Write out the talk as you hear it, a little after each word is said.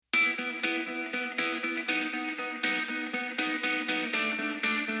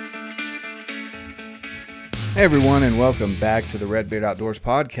Hey everyone, and welcome back to the Redbeard Outdoors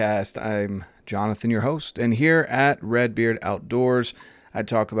podcast. I'm Jonathan, your host, and here at Redbeard Outdoors, I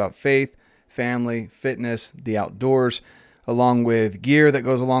talk about faith, family, fitness, the outdoors, along with gear that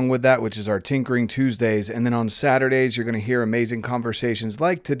goes along with that, which is our Tinkering Tuesdays. And then on Saturdays, you're going to hear amazing conversations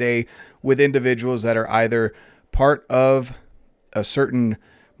like today with individuals that are either part of a certain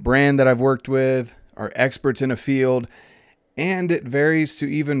brand that I've worked with, are experts in a field, and it varies to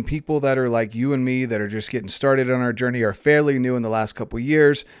even people that are like you and me that are just getting started on our journey, are fairly new in the last couple of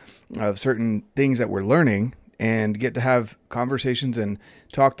years of certain things that we're learning, and get to have conversations and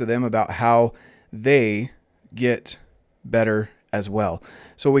talk to them about how they get better as well.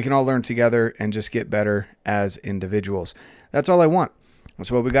 So we can all learn together and just get better as individuals. That's all I want.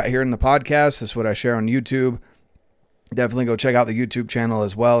 That's what we got here in the podcast. That's what I share on YouTube. Definitely go check out the YouTube channel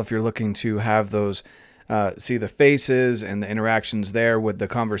as well if you're looking to have those see the faces and the interactions there with the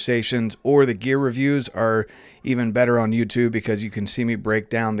conversations, or the gear reviews are even better on YouTube because you can see me break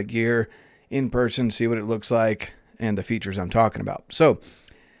down the gear in person, see what it looks like, and the features I'm talking about. So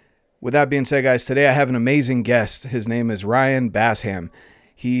with that being said, guys, today I have an amazing guest. His name is Ryan Bassham.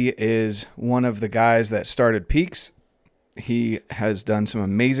 He is one of the guys that started PEAX. He has done some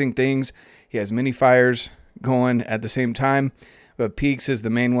amazing things. He has many fires going at the same time, but PEAX is the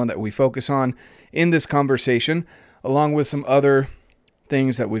main one that we focus on in this conversation, along with some other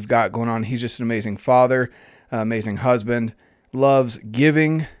things that we've got going on. He's just an amazing father, amazing husband, loves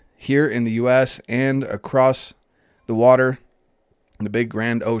giving here in the U.S. and across the water, the big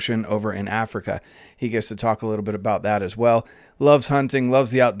grand ocean over in Africa. He gets to talk a little bit about that as well. Loves hunting,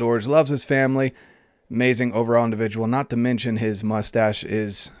 loves the outdoors, loves his family. Amazing overall individual. Not to mention his mustache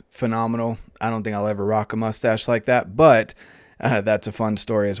is phenomenal. I don't think I'll ever rock a mustache like that, but that's a fun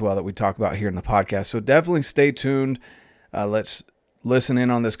story as well that we talk about here in the podcast. So definitely stay tuned. Let's listen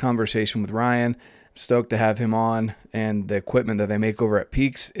in on this conversation with Ryan. I'm stoked to have him on, and the equipment that they make over at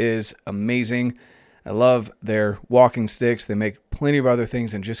PEAX is amazing. I love their walking sticks. They make plenty of other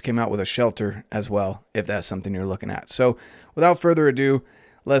things and just came out with a shelter as well, if that's something you're looking at. So without further ado,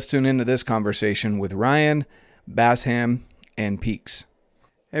 let's tune into this conversation with Ryan Bassham and PEAX.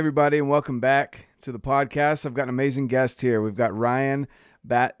 Hey everybody, and welcome back to the podcast. I've got an amazing guest here. We've got Ryan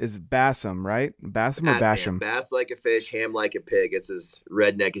Bassham, right? Bassham or Bassham? Bass like a fish, ham like a pig. It's as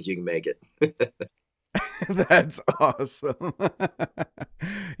redneck as you can make it. That's awesome.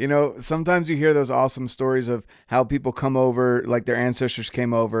 Sometimes you hear those awesome stories of how people come over, like their ancestors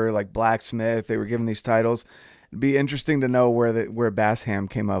came over, like blacksmith. They were given these titles. It'd be interesting to know where Bassham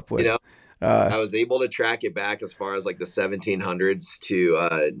came up with. I was able to track it back as far as like the 1700s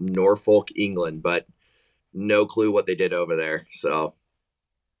to Norfolk, England, but no clue what they did over there. So,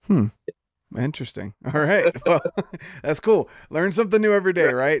 Interesting. All right. Well, that's cool. Learn something new every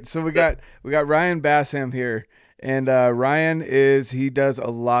day, right? So we got Ryan Bassham here. And Ryan he does a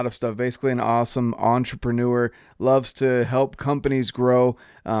lot of stuff, basically an awesome entrepreneur, loves to help companies grow.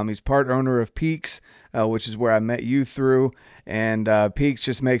 He's part owner of PEAX, which is where I met you through. And PEAX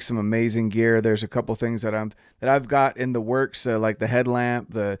just makes some amazing gear. There's a couple things that I've got in the works, like the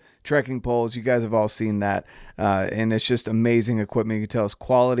headlamp, the trekking poles. You guys have all seen that. And it's just amazing equipment. You can tell it's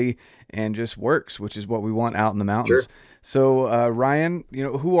quality and just works, which is what we want out in the mountains. sure. So, Ryan,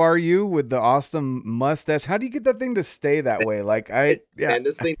 who are you with the awesome mustache? How do you get that thing to stay that way? And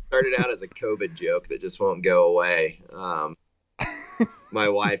this thing started out as a COVID joke that just won't go away. My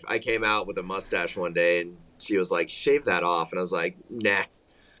wife, I came out with a mustache one day and she was like, shave that off. And I was like, nah.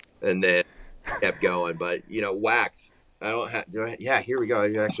 And then kept going. But, wax. Yeah, here we go.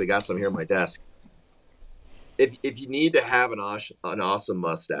 I actually got some here on my desk. If you need to have an awesome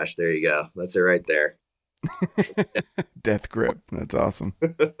mustache, there you go. That's it right there. Death grip. That's awesome.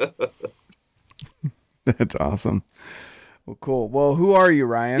 That's awesome. Well, cool. Well, who are you,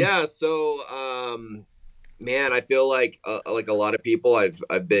 Ryan? Yeah. So, man, I feel like a lot of people,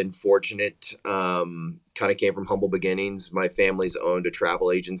 I've been fortunate. Kind of came from humble beginnings. My family's owned a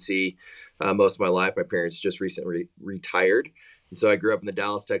travel agency most of my life. My parents just recently retired, and so I grew up in the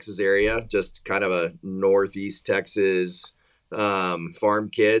Dallas, Texas area. Just kind of a Northeast Texas farm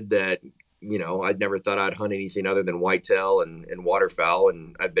kid that I'd never thought I'd hunt anything other than whitetail and waterfowl.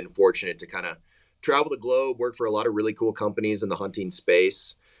 And I've been fortunate to kind of travel the globe, work for a lot of really cool companies in the hunting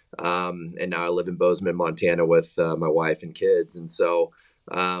space. And now I live in Bozeman, Montana with my wife and kids. And so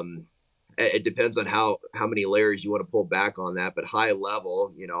it depends on how many layers you want to pull back on that. But high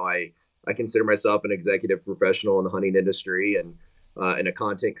level, I consider myself an executive professional in the hunting industry and a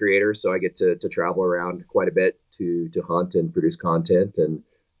content creator. So I get to travel around quite a bit to hunt and produce content and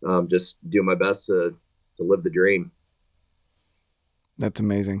just do my best to live the dream. That's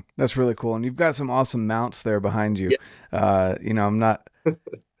amazing. That's really cool. And you've got some awesome mounts there behind you. Yeah, I'm not, a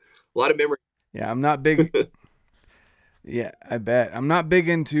lot of memory. yeah, I'm not big. Yeah, I bet. I'm not big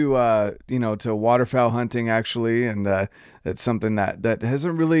into to waterfowl hunting actually, and it's something that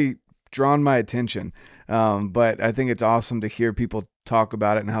hasn't really drawn my attention. But I think it's awesome to hear people talk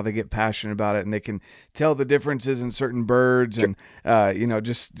about it and how they get passionate about it, and they can tell the differences in certain birds, Sure. and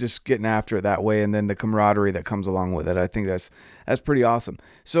just getting after it that way, and then the camaraderie that comes along with it. I think that's pretty awesome.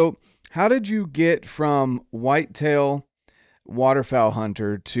 So, how did you get from whitetail waterfowl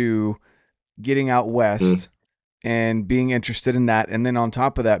hunter to getting out Mm. west and being interested in that, and then on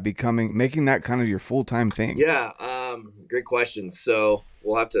top of that making that kind of your full-time thing? Yeah, great question. So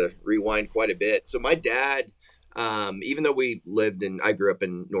we'll have to rewind quite a bit. So my dad, even though I grew up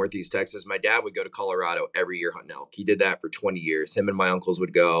in Northeast Texas, my dad would go to Colorado every year hunting elk. He did that for 20 years. Him and my uncles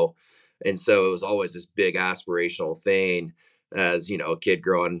would go. And so it was always this big aspirational thing as, a kid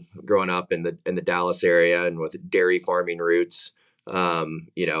growing up in the Dallas area and with dairy farming roots.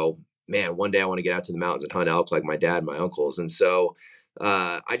 Man, one day I want to get out to the mountains and hunt elk like my dad and my uncles. And so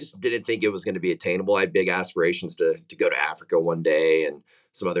I just didn't think it was going to be attainable. I had big aspirations to go to Africa one day and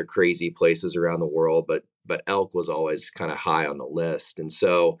some other crazy places around the world, but elk was always kind of high on the list. And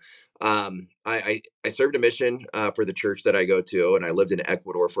so I served a mission for the church that I go to, and I lived in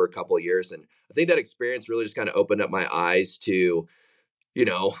Ecuador for a couple of years. And I think that experience really just kind of opened up my eyes to, you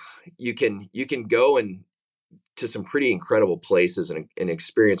know, you can go and to some pretty incredible places and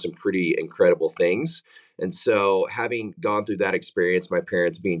experience some pretty incredible things. And so, having gone through that experience, my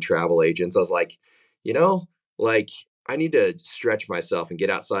parents being travel agents, I was like, you know, like I need to stretch myself and get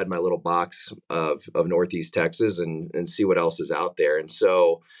outside my little box of Northeast Texas and see what else is out there. And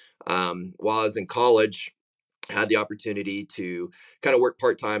so, while I was in college, I had the opportunity to kind of work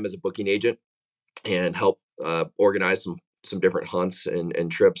part time as a booking agent and help organize some different hunts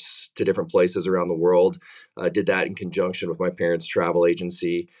and trips to different places around the world. Did that in conjunction with my parents' travel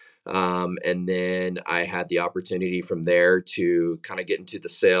agency. And then I had the opportunity from there to kind of get into the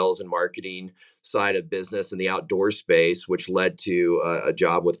sales and marketing side of business in the outdoor space, which led to a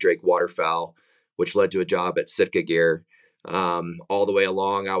job with Drake Waterfowl, which led to a job at Sitka Gear. All the way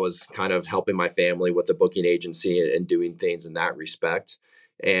along, I was kind of helping my family with the booking agency and doing things in that respect.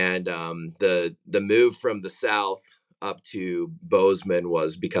 And the move from the south up to Bozeman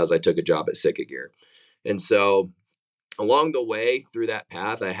was because I took a job at Sitka Gear. And so along the way through that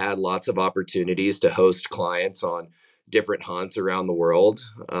path, I had lots of opportunities to host clients on different hunts around the world.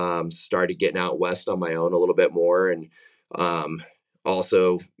 Started getting out west on my own a little bit more, and um,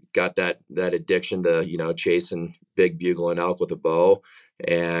 also got that addiction to chasing big bugle and elk with a bow,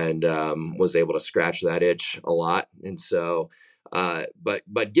 and was able to scratch that itch a lot. And so,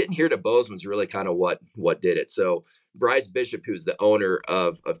 but getting here to Bozeman's really kind of what did it. So Bryce Bishop, who's the owner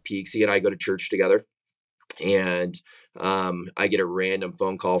of PEAX, he and I go to church together, and I get a random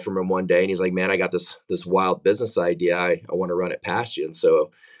phone call from him one day, and he's like, "Man, I got this wild business idea. I want to run it past you." And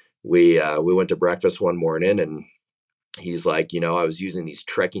so we went to breakfast one morning, and he's like, "I was using these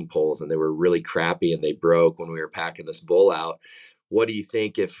trekking poles, and they were really crappy, and they broke when we were packing this bull out. What do you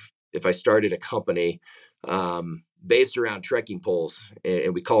think if I started a company based around trekking poles,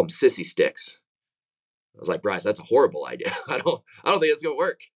 and we call them sissy sticks?" I was like, "Bryce, that's a horrible idea. I don't think it's gonna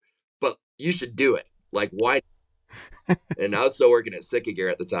work, but you should do it. Like, why?" And I was still working at Sitka Gear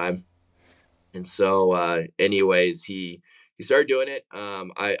at the time. And so, anyways, he started doing it.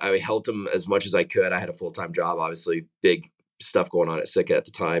 I helped him as much as I could. I had a full time job, obviously, big stuff going on at Sitka at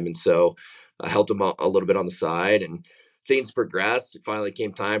the time, and so I helped him a little bit on the side. And things progressed. It finally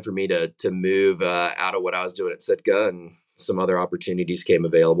came time for me to move out of what I was doing at Sitka, and some other opportunities came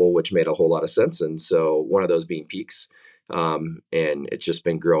available, which made a whole lot of sense. And so, one of those being PEAX, and it's just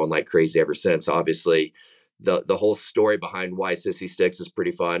been growing like crazy ever since. Obviously, the whole story behind why Sissy Sticks is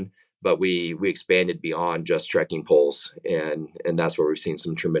pretty fun, but we expanded beyond just trekking poles, and that's where we've seen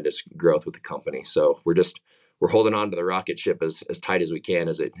some tremendous growth with the company. So we're holding on to the rocket ship as tight as we can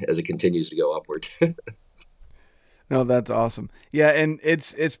as it continues to go upward. No, that's awesome. Yeah, and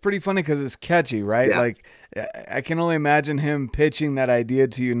it's pretty funny because it's catchy, right? Yeah. Like I can only imagine him pitching that idea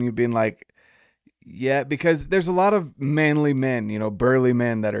to you and you being like, yeah, because there's a lot of manly men, burly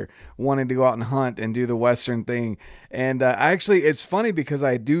men that are wanting to go out and hunt and do the Western thing. And it's funny because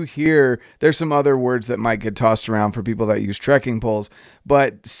I do hear there's some other words that might get tossed around for people that use trekking poles,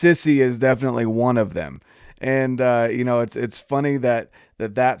 but sissy is definitely one of them. And it's funny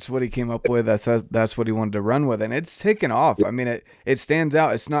that's what he came up with. That's what he wanted to run with, and it's taken off. I mean, it stands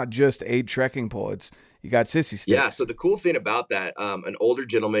out. It's not just a trekking pole. It's you got sissy Yeah. So sticks. the cool thing about that, an older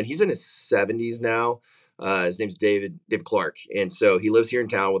gentleman, he's in his 70s now. His name's David Clark. And so he lives here in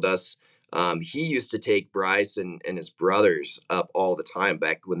town with us. He used to take Bryce and his brothers up all the time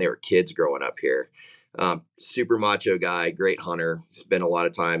back when they were kids growing up here. Super macho guy, great hunter, spent a lot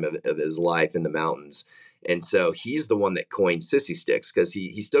of time of his life in the mountains. And so he's the one that coined sissy sticks, because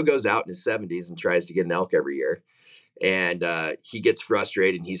he still goes out in his 70s and tries to get an elk every year. And he gets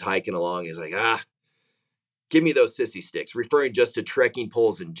frustrated and he's hiking along. He's like, give me those sissy sticks, referring just to trekking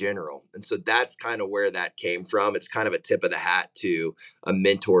poles in general. And so that's kind of where that came from. It's kind of a tip of the hat to a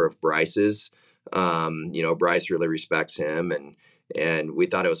mentor of Bryce's. Bryce really respects him, and we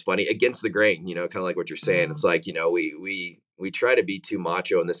thought it was funny, against the grain, kind of like what you're saying. It's like, we try to be too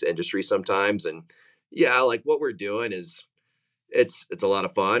macho in this industry sometimes. And yeah, like what we're doing is it's a lot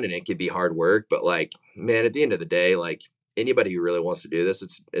of fun and it can be hard work, but like, man, at the end of the day, like anybody who really wants to do this,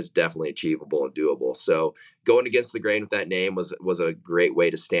 it's definitely achievable and doable. So going against the grain with that name was a great way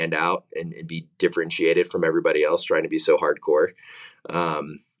to stand out and be differentiated from everybody else trying to be so hardcore.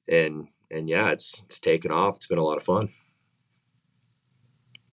 And yeah, it's taken off. It's been a lot of fun.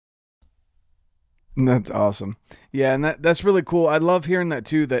 That's awesome. Yeah, and that's really cool. I love hearing that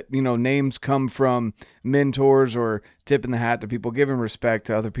too, that, names come from mentors or tipping the hat to people, giving respect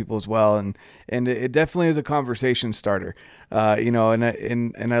to other people as well. And it definitely is a conversation starter. And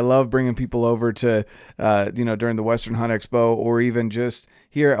I love bringing people over to, during the Western Hunt Expo or even just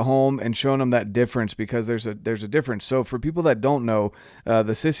here at home and showing them that difference, because there's a difference. So for people that don't know, the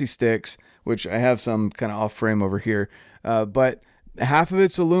sissy sticks, which I have some kind of off frame over here, but half of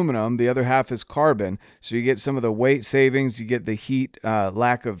it's aluminum, the other half is carbon. So you get some of the weight savings, you get the heat,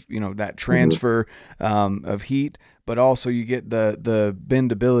 lack of, that transfer of heat, but also you get the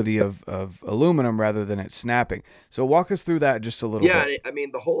bendability of aluminum rather than it snapping. So walk us through that just a little bit. Yeah, I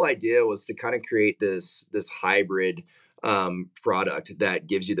mean, the whole idea was to kind of create this hybrid product that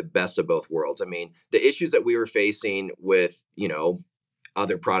gives you the best of both worlds. I mean, the issues that we were facing with,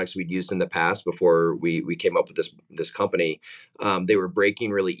 other products we'd used in the past before we came up with this company, they were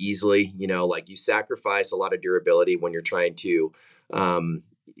breaking really easily. Like you sacrifice a lot of durability when you're trying to,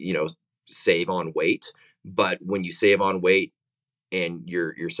 save on weight. But when you save on weight and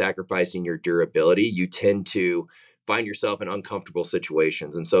you're sacrificing your durability, you tend to find yourself in uncomfortable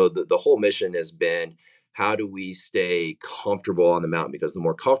situations. And so the whole mission has been, how do we stay comfortable on the mountain? Because the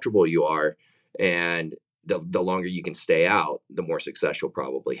more comfortable you are, and the longer you can stay out, the more success you'll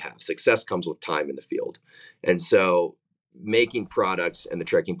probably have. Success comes with time in the field. And so making products, and the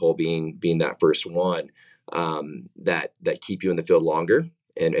trekking pole being that first one, that keep you in the field longer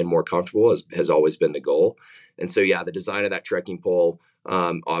and more comfortable has always been the goal. And so, yeah, the design of that trekking pole,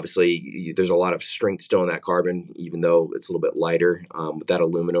 obviously there's a lot of strength still in that carbon, even though it's a little bit lighter. With that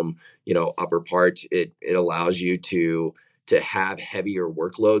aluminum, upper part, it allows you to have heavier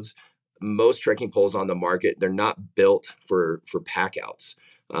workloads. Most trekking poles on the market, they're not built for pack outs.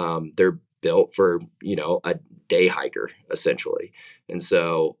 They're built for, a day hiker essentially. And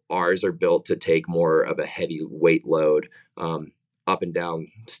so ours are built to take more of a heavy weight load, up and down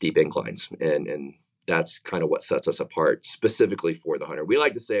steep inclines. And that's kind of what sets us apart specifically for the hunter. We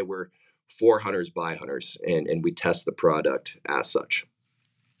like to say we're for hunters by hunters, and we test the product as such.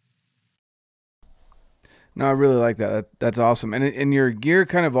 No, I really like that. That's awesome. And your gear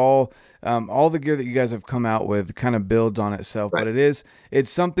kind of all the gear that you guys have come out with kind of builds on itself, Right. but it's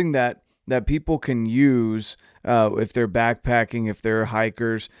something that people can use if they're backpacking, if they're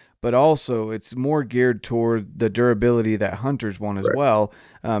hikers, but also it's more geared toward the durability that hunters want as Right. well,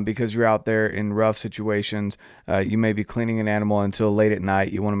 because you're out there in rough situations. You may be cleaning an animal until late at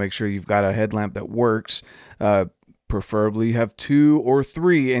night. You want to make sure you've got a headlamp that works. Preferably you have 2 or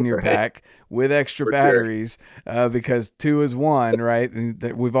 3 in your Right. pack with extra For sure. batteries, because 2 is 1, right? And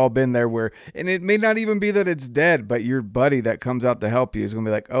we've all been there and it may not even be that it's dead, but your buddy that comes out to help you is going to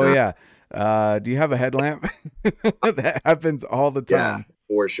be like, oh yeah, do you have a headlamp? That happens all the Yeah, time.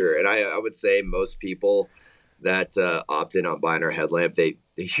 for sure. And I would say most people that opt in on buying our headlamp, they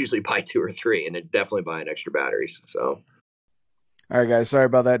usually buy 2 or 3, and they're definitely buying extra batteries. So All right, guys, sorry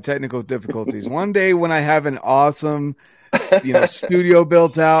about that technical difficulties. One day when I have an awesome, studio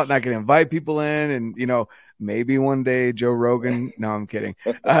built out and I can invite people in, and, maybe one day Joe Rogan, no, I'm kidding.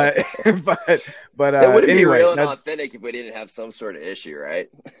 But it wouldn't be anyway, real and that's authentic if we didn't have some sort of issue, right?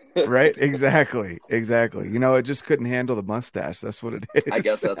 right. Exactly. It just couldn't handle the mustache. That's what it is. I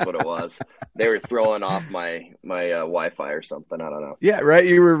guess that's what it was. They were throwing off my Wi-Fi or something. I don't know. Yeah, right.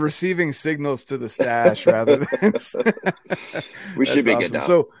 You were receiving signals to the stash rather than. We should be That's good now.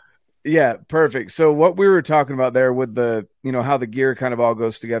 So, yeah, perfect. So what we were talking about there with the, how the gear kind of all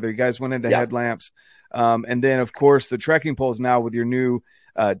goes together. You guys went into Yeah. headlamps, and then of course the trekking poles now with your new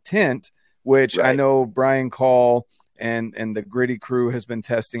tent. which I Right. know Brian Call and the Gritty crew has been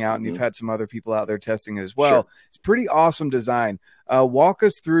testing out, and you've Hmm. had some other people out there testing it as Sure. well. It's pretty awesome design. Walk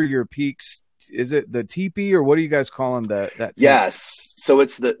us through your PEAX. Is it the teepee, or what are you guys calling that tent? Yes. So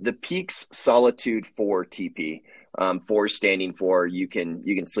it's the PEAX Solitude 4 TP. 4 standing for you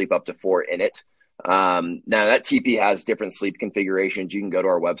can sleep up to 4 in it. Now that TP has different sleep configurations. You can go to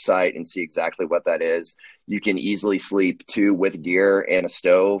our website and see exactly what that is. You can easily sleep 2 with gear and a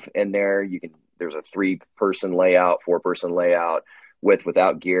stove in there. There's a 3-person layout, 4-person layout,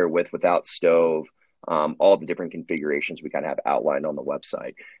 without gear, without stove. All the different configurations we kind of have outlined on the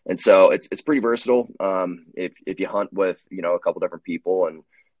website. And so it's pretty versatile. If you hunt with a couple different people, and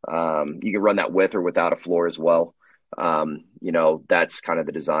you can run that with or without a floor as well. That's kind of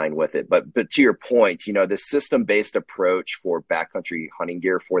the design with it. But to your point, the system based approach for backcountry hunting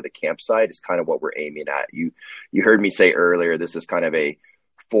gear for the campsite is kind of what we're aiming at. You heard me say earlier, this is kind of a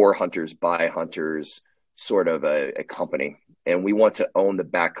for hunters by hunters sort of a company, and we want to own the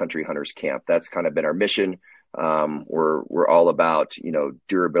backcountry hunters camp. That's kind of been our mission. We're all about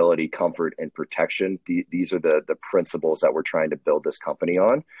durability, comfort, and protection. These are the principles that we're trying to build this company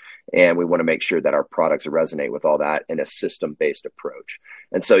on, and we want to make sure that our products resonate with all that in a system based approach.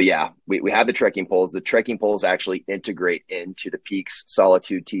 And so yeah, we have the trekking poles. The trekking poles actually integrate into the PEAX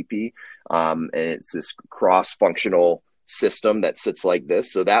Solitude TP, and it's this cross functional system that sits like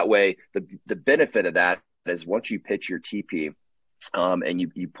this. So that way, the benefit of that is once you pitch your TP, and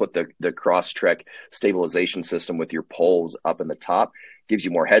you put the cross trek stabilization system with your poles up in the top, gives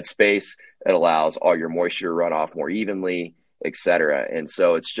you more headspace. It allows all your moisture to run off more evenly, etc. And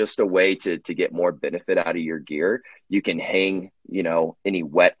so it's just a way to get more benefit out of your gear. You can hang any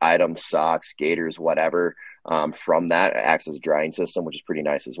wet items, socks, gaiters, whatever, from that. It acts as a drying system, which is pretty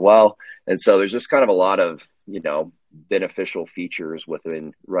nice as well. And so there's just kind of a lot of beneficial features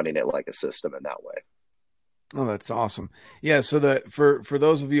within running it like a system in that way. Oh, that's awesome. Yeah. So for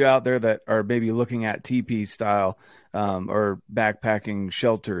those of you out there that are maybe looking at TP style, or backpacking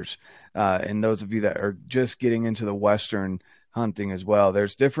shelters, and those of you that are just getting into the Western hunting as well,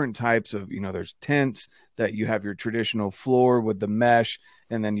 there's different types of, there's tents that you have your traditional floor with the mesh,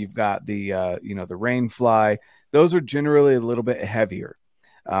 and then you've got the rain fly. Those are generally a little bit heavier.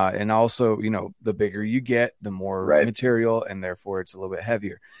 And also, the bigger you get, the more Right. material, and therefore it's a little bit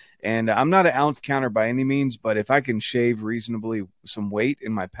heavier. And I'm not an ounce counter by any means, but if I can shave reasonably some weight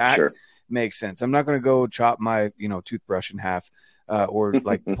in my pack, Sure. makes sense. I'm not going to go chop my, toothbrush in half, or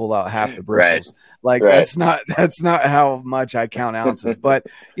like pull out half the Right. bristles. Like Right. that's not how much I count ounces. But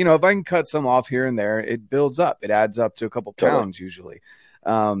if I can cut some off here and there, it builds up. It adds up to a couple Totally. pounds usually.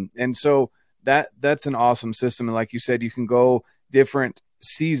 And so that's an awesome system. And like you said, you can go different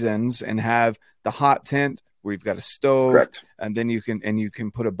seasons and have the hot tent where you've got a stove, Correct. and then you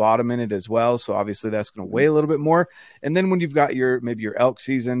can put a bottom in it as well. So obviously that's going to weigh Mhm. a little bit more. And then when you've got maybe your elk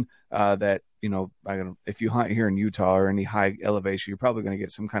season, that if you hunt here in Utah or any high elevation, you're probably going to get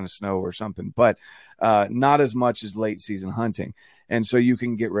some kind of snow or something, but not as much as late season hunting. And so you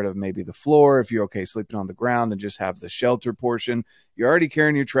can get rid of maybe the floor if you're okay sleeping on the ground and just have the shelter portion. You're already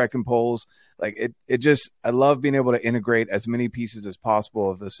carrying your trekking poles. Like I love being able to integrate as many pieces as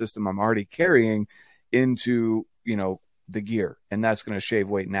possible of the system I'm already carrying into, the gear. And that's going to shave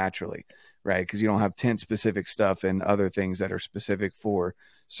weight naturally, right? Because you don't have tent specific stuff and other things that are specific for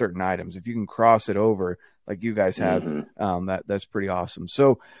certain items. If you can cross it over like you guys have, Mm-hmm. that's pretty awesome.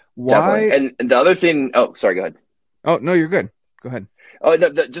 So Definitely. why? And the other thing, oh, sorry, go ahead. Oh, no, you're good. Go ahead. Oh, no,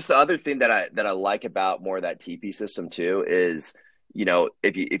 just the other thing that I like about more of that TP system too is,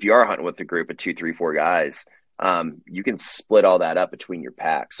 if you are hunting with a group of 2, 3, 4 guys, you can split all that up between your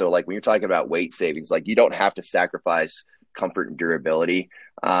packs. So like when you're talking about weight savings, like you don't have to sacrifice comfort and durability,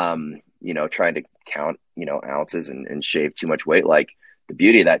 trying to count, ounces and shave too much weight. Like the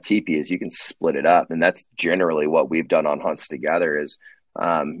beauty of that TP is you can split it up. And that's generally what we've done on hunts together is,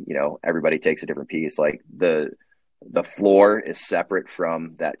 everybody takes a different piece. Like the floor is separate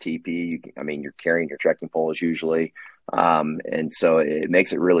from that TP. You're carrying your trekking poles usually. And so it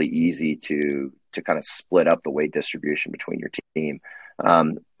makes it really easy to kind of split up the weight distribution between your team.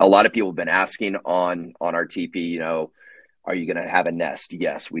 A lot of people have been asking on our TP, are you going to have a nest?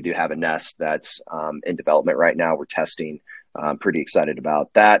 Yes, we do have a nest that's in development right now. We're testing. I'm pretty excited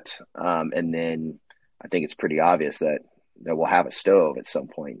about that. And then I think it's pretty obvious that we'll have a stove at some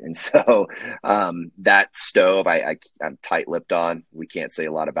point. And so that stove, I'm tight-lipped on. We can't say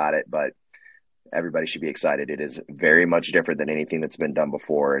a lot about it, but everybody should be excited. It is very much different than anything that's been done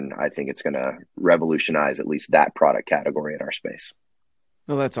before. And I think it's going to revolutionize at least that product category in our space.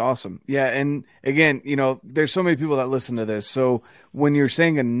 No, that's awesome. Yeah, and again, there's so many people that listen to this. So when you're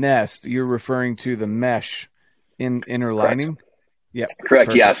saying a nest, you're referring to the mesh in inner Correct. lining. Yep,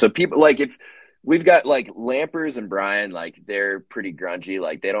 Correct. Yeah. perfect. So people like if we've got like Lampers and Brian, like they're pretty grungy.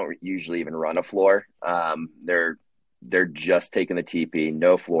 Like they don't usually even run a floor. They're just taking the TP,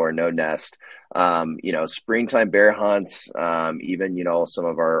 no floor, no nest. Springtime bear hunts, even some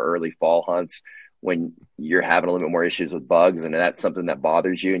of our early fall hunts when you're having a little bit more issues with bugs and that's something that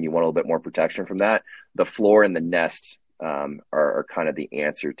bothers you and you want a little bit more protection from that, the floor and the nest are kind of the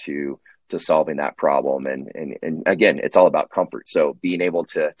answer to solving that problem. And again, it's all about comfort. So being able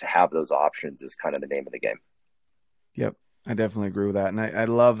to have those options is kind of the name of the game. Yep, I definitely agree with that. And I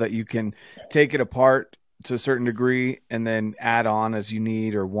love that you can take it apart to a certain degree and then add on as you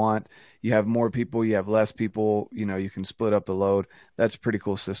need or want. You have more people, you have less people, you can split up the load. That's a pretty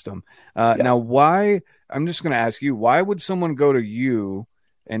cool system. Yeah. Now, I'm just going to ask you, why would someone go to you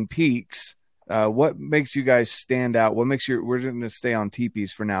and PEAX? What makes you guys stand out? What makes we're going to stay on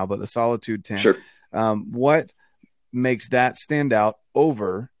teepees for now, but the Solitude tent, Sure. What makes that stand out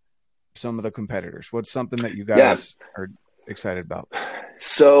over some of the competitors? What's something that you Yeah. guys are excited about?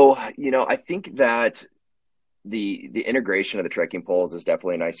 So, I think that the integration of the trekking poles is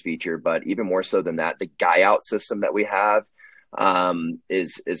definitely a nice feature, but even more so than that, the guy out system that we have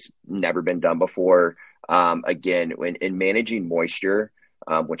is never been done before. Again, in managing moisture,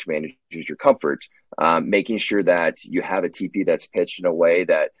 which manages your comfort, making sure that you have a TP that's pitched in a way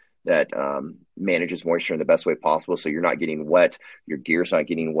that manages moisture in the best way possible, so you're not getting wet, your gear's not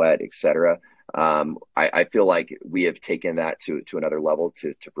getting wet, etc. I feel like we have taken that to another level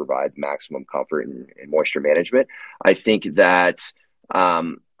to provide maximum comfort and moisture management. I think that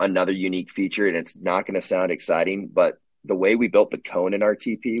another unique feature, and it's not going to sound exciting, but the way we built the cone in our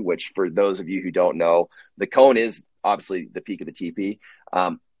TP, which for those of you who don't know, the cone is obviously the peak of the TP.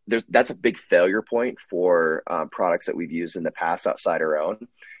 That's a big failure point for products that we've used in the past outside our own.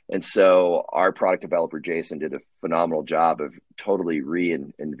 And so our product developer, Jason, did a phenomenal job of totally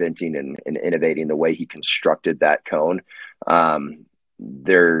reinventing and innovating the way he constructed that cone.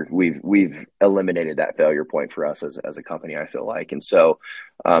 We've eliminated that failure point for us as a company, I feel like. And so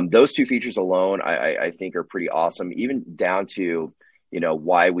those two features alone, I think are pretty awesome, even down to,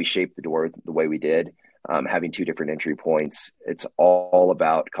 why we shaped the door the way we did. Having two different entry points, it's all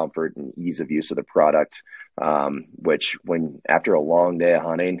about comfort and ease of use of the product. Which when after a long day of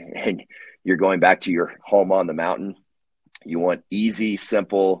hunting and you're going back to your home on the mountain, you want easy,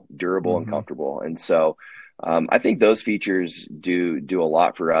 simple, durable, and comfortable. And so I think those features do a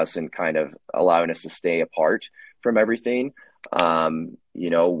lot for us in kind of allowing us to stay apart from everything.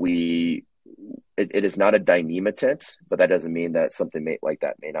 It is not a Dyneema tent, but that doesn't mean that something like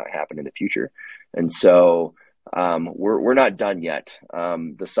that may not happen in the future. And so we're not done yet.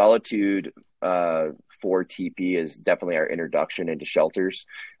 The Solitude 4 TP is definitely our introduction into shelters,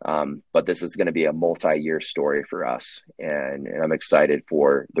 but this is going to be a multi-year story for us, and I'm excited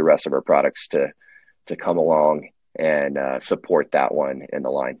for the rest of our products to come along and support that one in the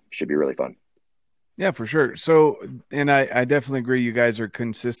line. Should be really fun. Yeah, for sure. So, and I definitely agree. You guys are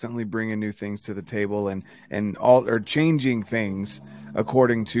consistently bringing new things to the table and all or changing things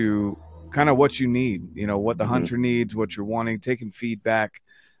according to kind of what you need, what the hunter needs, what you're wanting, taking feedback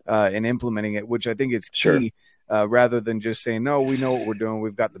and implementing it, which I think is key, Sure. Rather than just saying, no, we know what we're doing.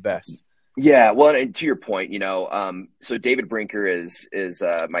 We've got the best. Yeah, well, and to your point, so David Brinker is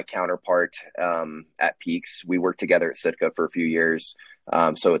my counterpart at PEAX. We worked together at Sitka for a few years,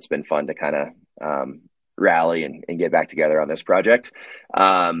 so it's been fun to kind of rally and get back together on this project.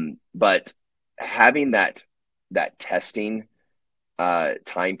 But having that testing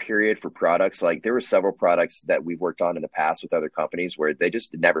time period for products, like there were several products that we've worked on in the past with other companies where they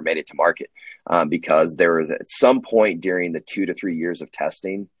just never made it to market because there was at some point during the 2 to 3 years of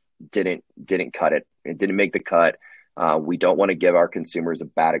testing didn't cut it. It didn't make the cut. We don't want to give our consumers a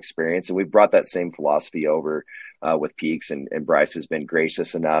bad experience. And we've brought that same philosophy over with PEAX, and Bryce has been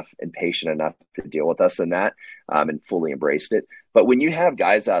gracious enough and patient enough to deal with us in that and fully embraced it. But when you have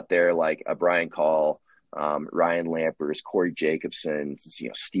guys out there like a Brian Call, Ryan Lampers, Corey Jacobson,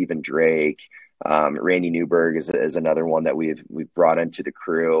 Stephen Drake, Randy Newberg is another one that we've brought into the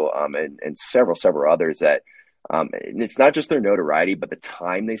crew, and several others that, and it's not just their notoriety, but the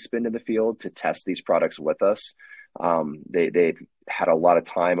time they spend in the field to test these products with us. They've had a lot of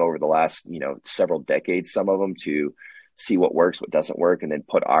time over the last, several decades, some of them, to see what works, what doesn't work, and then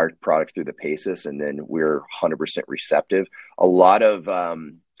put our product through the paces. And then we're 100% receptive. A lot of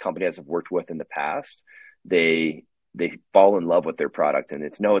companies I've worked with in the past, they fall in love with their product, and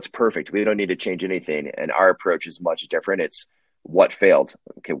it's perfect. We don't need to change anything. And our approach is much different. It's what failed?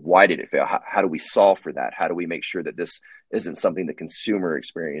 Okay, why did it fail? How do we solve for that? How do we make sure that this isn't something the consumer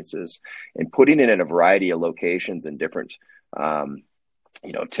experiences? And putting it in a variety of locations and different,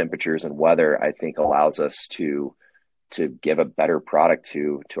 temperatures and weather, I think allows us to give a better product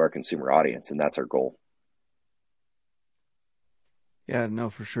to our consumer audience, and that's our goal. Yeah, no,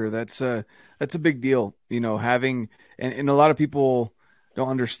 for sure. That's a big deal, having and a lot of people don't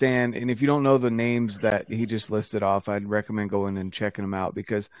understand. And if you don't know the names that he just listed off, I'd recommend going and checking them out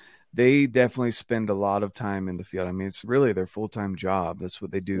because they definitely spend a lot of time in the field. I mean, it's really their full-time job. That's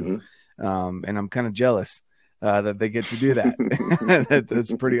what they do. Mm-hmm. And I'm kind of jealous that they get to do that.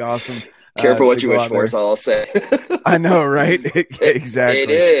 That's pretty awesome Careful to what you go wish out for, is there. all I'll say. I know, right? It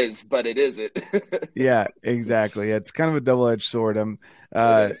Exactly. is, but it isn't. Yeah, exactly. Yeah, it's kind of a double-edged sword. It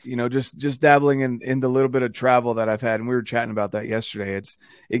is. Just dabbling in the little bit of travel that I've had, and we were chatting about that yesterday. It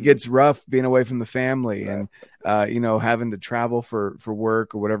Mm-hmm. gets rough being away from the family Right. and having to travel for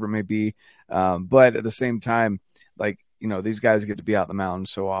work or whatever it may be. But at the same time, like these guys get to be out in the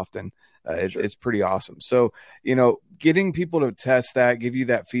mountains so often. Sure. It's pretty awesome. So getting people to test that, give you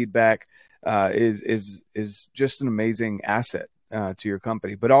that feedback, is just an amazing asset to your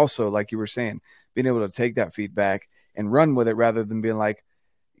company. But also, like you were saying, being able to take that feedback and run with it rather than being like,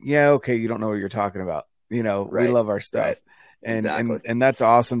 yeah, okay, you don't know what you're talking about. We Right. love our Right. stuff. And Exactly. that's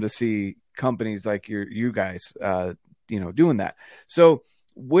awesome to see companies like you guys doing that. So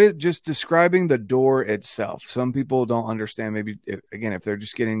with just describing the door itself, some people don't understand maybe if they're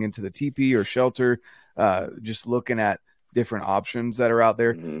just getting into the TP or shelter, just looking at different options that are out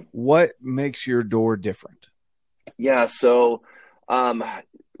there. Mm-hmm. What makes your door different? Yeah. So, um,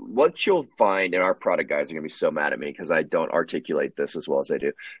 what you'll find, and our product guys are going to be so mad at me because I don't articulate this as well as I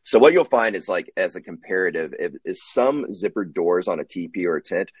do. So, what you'll find is like as a comparative, is some zippered doors on a TP or a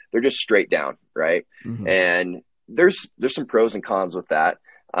tent, they're just straight down, right? Mm-hmm. And there's some pros and cons with that.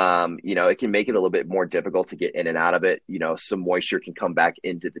 It can make it a little bit more difficult to get in and out of it. Some moisture can come back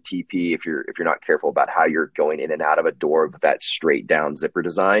into the TP if you're not careful about how you're going in and out of a door with that straight down zipper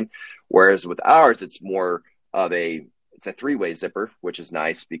design. Whereas with ours, it's a three-way zipper, which is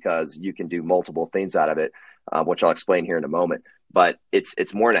nice because you can do multiple things out of it, which I'll explain here in a moment. But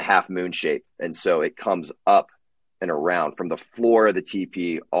it's more in a half moon shape, and so it comes up and around from the floor of the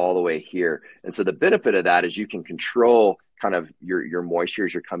TP all the way here. And so the benefit of that is you can control kind of your moisture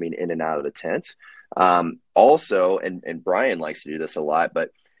as you're coming in and out of the tent. Also, and Brian likes to do this a lot,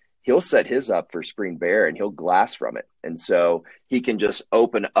 but he'll set his up for spring bear and he'll glass from it. And so he can just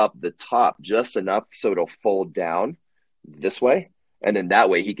open up the top just enough so it'll fold down this way. And then that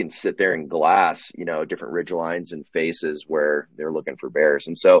way he can sit there and glass, different ridge lines and faces where they're looking for bears.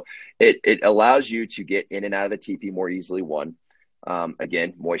 And so it allows you to get in and out of the TP more easily. One,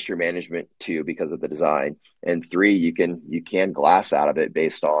 again, moisture management. Two, because of the design. And three, you can glass out of it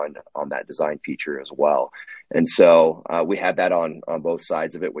based on that design feature as well. And so we have that on both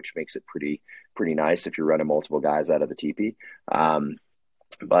sides of it, which makes it pretty nice if you're running multiple guys out of the TP.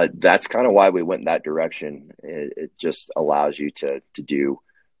 But that's kind of why we went in that direction. It just allows you to do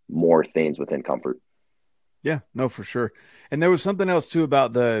more things within comfort. Yeah, no, for sure. And there was something else too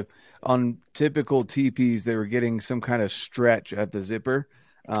about on typical TPs, they were getting some kind of stretch at the zipper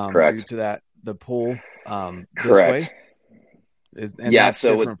due Correct. to the pull this way. Correct. And Yeah. that's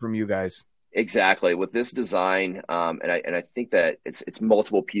So with different from you guys. Exactly, with this design, and I think that it's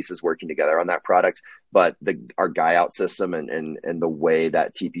multiple pieces working together on that product. But our guy out system and the way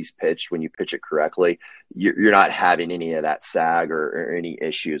that TP's pitched, when you pitch it correctly, you're not having any of that sag or any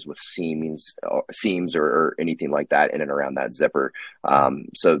issues with seams or anything like that in and around that zipper.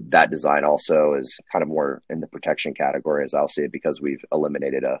 So that design also is kind of more in the protection category, as I'll see it, because we've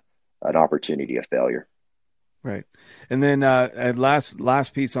eliminated an opportunity of failure. Right. And then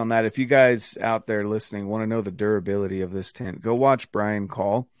last piece on that, if you guys out there listening want to know the durability of this tent, go watch Brian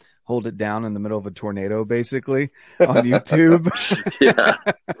Call hold it down in the middle of a tornado, basically, on YouTube. Yeah.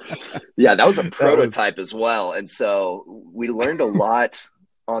 Yeah, that was a That was prototype as well. And so we learned a lot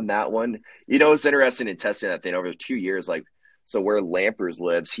on that one. It's interesting in testing that thing over 2 years. Like, so where Lampers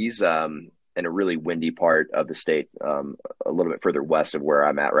lives, he's in a really windy part of the state, a little bit further west of where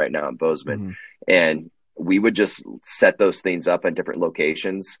I'm at right now in Bozeman. mm-hmm. And we would just set those things up in different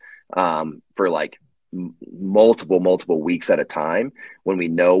locations for like multiple weeks at a time when we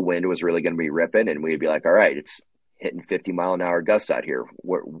know wind was really going to be ripping, and we'd be like, all right, it's hitting 50-mile-an-hour gusts out here.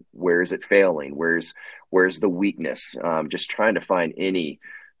 Where is it failing? Where's the weakness? Just trying to find any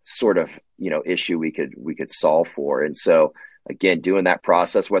sort of issue we could solve for. And so again, doing that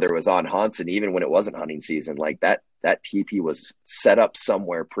process, whether it was on hunts and even when it wasn't hunting season, like that TP was set up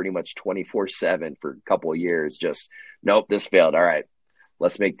somewhere pretty much 24/7 for a couple of years. Just, nope, this failed. All right,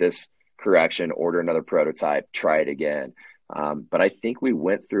 let's make this correction, order another prototype, try it again. But I think we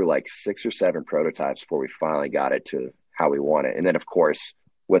went through like 6 or 7 prototypes before we finally got it to how we want it. And then, of course,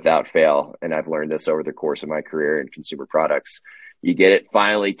 without fail, and I've learned this over the course of my career in consumer products, you get it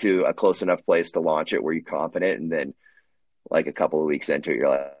finally to a close enough place to launch it where you're confident. And then like a couple of weeks into it, you're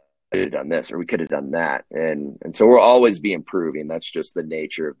like, I could have done this or we could have done that. And so we'll always be improving. That's just the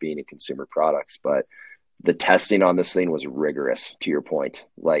nature of being in consumer products. But the testing on this thing was rigorous, to your point.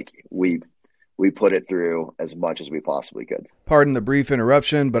 Like we put it through as much as we possibly could. Pardon the brief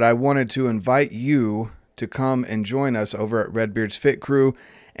interruption, but I wanted to invite you to come and join us over at Redbeard's Fit Crew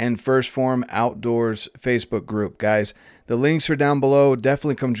and First Form Outdoors Facebook group. Guys, the links are down below.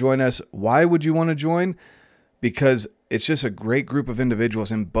 Definitely come join us. Why would you want to join? Because it's just a great group of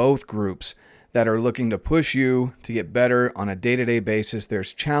individuals in both groups that are looking to push you to get better on a day-to-day basis.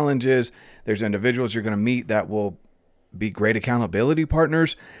 There's challenges. There's individuals you're going to meet that will be great accountability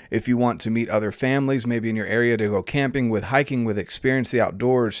partners. If you want to meet other families, maybe in your area, to go camping with, hiking with, experience the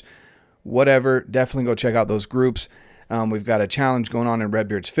outdoors, whatever, definitely go check out those groups. We've got a challenge going on in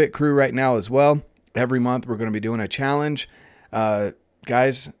Redbeard's Fit Crew right now as well. Every month we're going to be doing a challenge.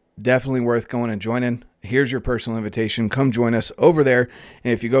 Guys, definitely worth going and joining. Here's your personal invitation. Come join us over there.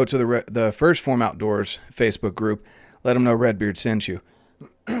 And if you go to the First Form Outdoors Facebook group, let them know Redbeard sent you.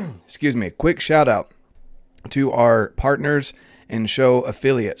 Excuse me. Quick shout out to our partners and show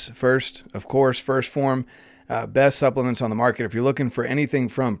affiliates. First, of course, First Form, best supplements on the market. If you're looking for anything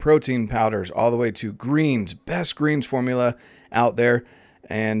from protein powders all the way to greens, best greens formula out there,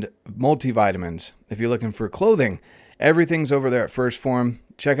 and multivitamins. If you're looking for clothing, everything's over there at First Form.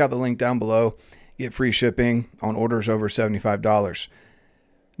 Check out the link down below. Get free shipping on orders over $75.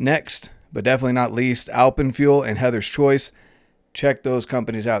 Next, but definitely not least, Alpenfuel and Heather's Choice. Check those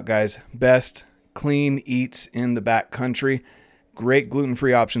companies out, guys. Best clean eats in the back country. Great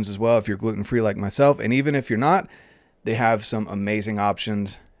gluten-free options as well if you're gluten-free like myself. And even if you're not, they have some amazing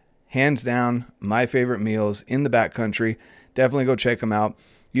options. Hands down, my favorite meals in the back country. Definitely go check them out.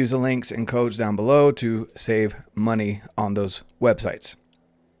 Use the links and codes down below to save money on those websites.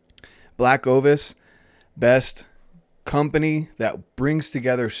 Black Ovis, best company that brings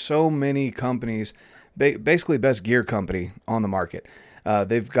together so many companies, basically best gear company on the market.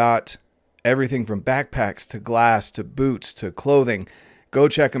 They've got everything from backpacks to glass to boots to clothing. Go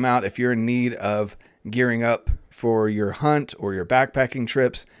check them out if you're in need of gearing up for your hunt or your backpacking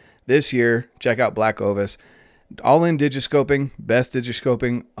trips this year. Check out Black Ovis. All-in digiscoping, best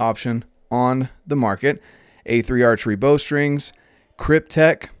digiscoping option on the market. A3 archery bowstrings,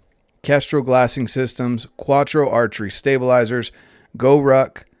 Cryptech, Kestrel glassing systems, Quattro archery stabilizers, Go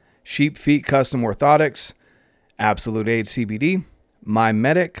Ruck, Sheep Feet custom orthotics, Absolute Aid CBD, My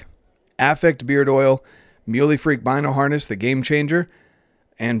Medic, Affect beard oil, Muley Freak Bino harness, the game changer,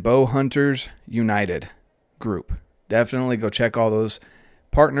 and Bow Hunters United group. Definitely go check all those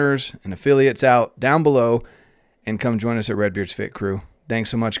partners and affiliates out down below and come join us at Redbeard's Fit Crew. Thanks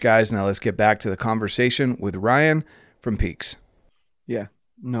so much, guys. Now let's get back to the conversation with Ryan from PEAX. Yeah,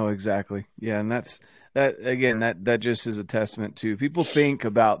 no, exactly. Yeah, and that again, that just is a testament to people think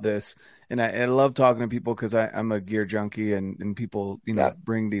about this. And I love talking to people because I'm a gear junkie and people,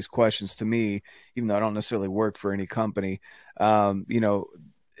 bring these questions to me, even though I don't necessarily work for any company. They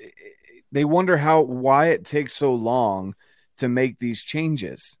wonder why it takes so long to make these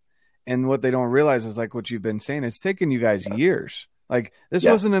changes. And what they don't realize is, like what you've been saying, it's taken you guys years. Like this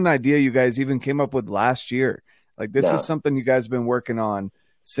wasn't an idea you guys even came up with last year. Like this is something you guys have been working on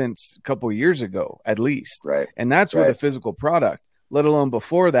since a couple of years ago, at least. Right. And that's with a physical product, let alone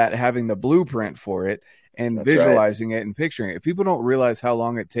before that, having the blueprint for it and visualizing it and picturing it. People don't realize how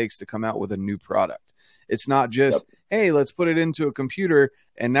long it takes to come out with a new product. It's not just, hey, let's put it into a computer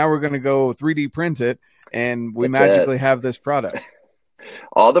and now we're going to go 3D print it and we magically have this product.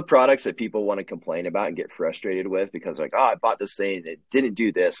 All the products that people want to complain about and get frustrated with because like, I bought this thing and it didn't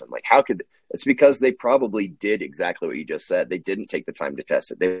do this. I'm like, how could it's because they probably did exactly what you just said. They didn't take the time to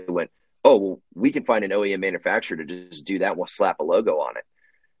test it. They went, oh, well, we can find an OEM manufacturer to just do that. And we'll slap a logo on it.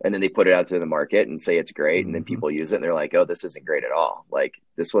 And then they put it out to the market and say it's great. And then people use it and they're like, oh, this isn't great at all. Like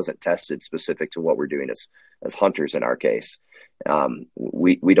this wasn't tested specific to what we're doing as hunters in our case.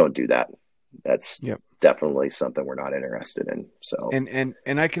 We don't do that. That's definitely something we're not interested in. So, and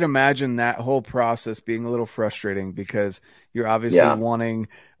I can imagine that whole process being a little frustrating because you're obviously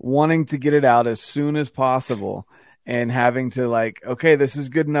wanting to get it out as soon as possible. and having to like, okay, this is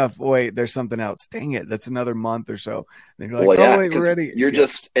good enough. Wait, there's something else. Dang it, that's another month or so. And you're like, Well, oh yeah, wait, we're because ready. you're Yeah.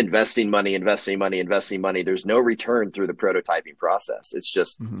 just investing money, investing money, investing money. There's no return through the prototyping process. It's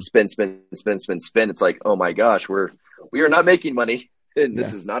just Hmm. spin, spin, spin, spin, spin. It's like, oh my gosh, we are not making money, and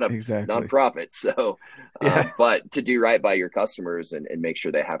this Yeah, is not a exactly. nonprofit. So, Yeah. but to do right by your customers and make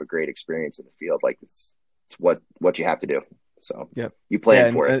sure they have a great experience in the field, like it's what you have to do. So Yep. you Yeah.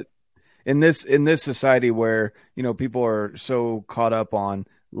 plan for it, In this society where, you know, people are so caught up on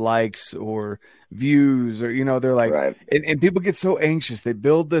likes or views, or, you know, they're like, right? and people get so anxious. They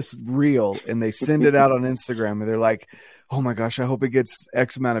build this reel and they send it out on Instagram and they're like, oh my gosh, I hope it gets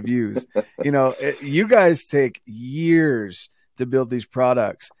X amount of views. You know, you guys take years to build these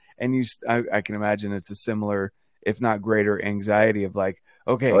products, and I can imagine it's a similar, if not greater, anxiety of like,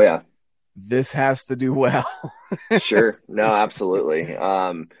 Oh okay, yeah, this has to do well. sure. No, absolutely.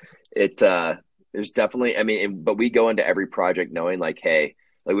 It there's definitely, I mean, but we go into every project knowing like, hey,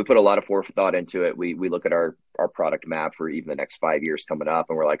 like we put a lot of forethought into it. We look at our product map for even the next 5 years coming up,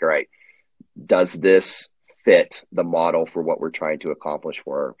 and we're like, all right, does this fit the model for what we're trying to accomplish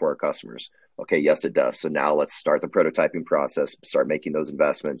for our customers? Okay, yes, it does. So now let's start the prototyping process, start making those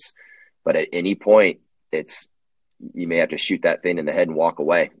investments. But at any point, it's you may have to shoot that thing in the head and walk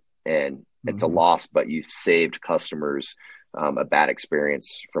away, and it's a Hmm. loss, but you've saved customers a bad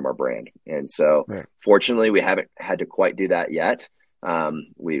experience from our brand. And so, Right. fortunately, we haven't had to quite do that yet.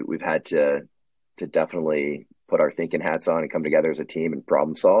 We've had to definitely put our thinking hats on and come together as a team and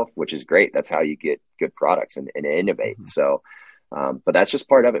problem solve, which is great. That's how you get good products and innovate. Hmm. So, but that's just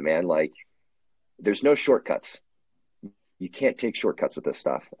part of it, man. Like, there's no shortcuts. You can't take shortcuts with this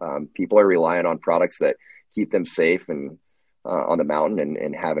stuff. People are relying on products that keep them safe and on the mountain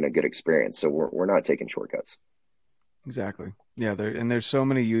and having a good experience. So we're not taking shortcuts. Exactly. Yeah, there's so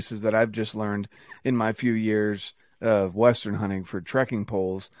many uses that I've just learned in my few years of Western hunting for trekking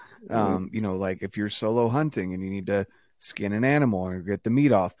poles. Mm-hmm. You know, like if you're solo hunting and you need to skin an animal or get the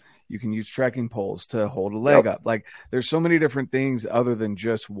meat off, you can use trekking poles to hold a leg Yep. up. Like there's so many different things other than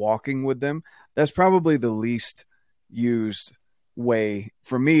just walking with them. That's probably the least used way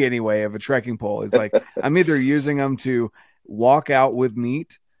for me anyway of a trekking pole. Is like I'm either using them to walk out with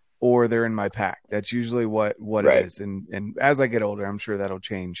meat or they're in my pack. That's usually what it Right. is. And as I get older, I'm sure that'll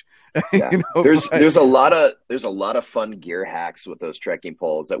change. Yeah. You know, There's but there's a lot of fun gear hacks with those trekking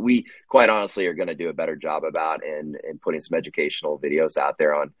poles that we quite honestly are going to do a better job about and putting some educational videos out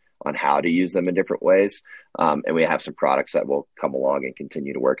there on how to use them in different ways. And we have some products that will come along and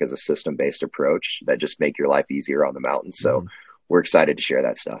continue to work as a system-based approach that just make your life easier on the mountain. So mhm. we're excited to share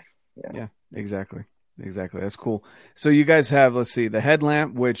that stuff. Yeah. Yeah, exactly. Exactly. That's cool. So you guys have, let's see, the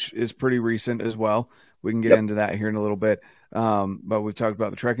headlamp, which is pretty recent as well. We can get Yep. into that here in a little bit. But we've talked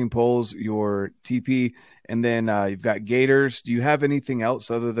about the trekking poles, your TP, and then you've got gators. Do you have anything else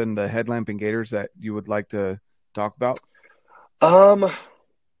other than the headlamp and gators that you would like to talk about? Um,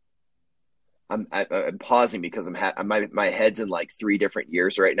 I'm pausing because my head's in like three different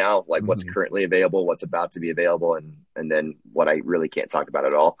years right now, like what's Hmm. currently available, what's about to be available, and then what I really can't talk about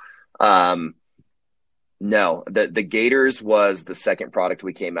at all. Um, no, the Gators was the second product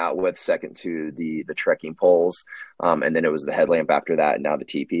we came out with, second to the trekking poles, and then it was the headlamp after that, and now the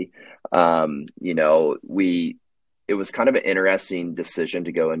teepee. We it was kind of an interesting decision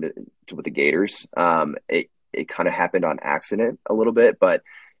to go with the Gators. It kind of happened on accident a little bit, but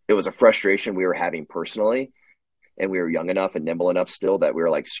it was a frustration we were having personally, and we were young enough and nimble enough still that we were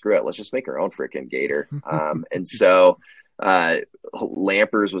like, screw it, let's just make our own freaking gator. And so uh, Ryan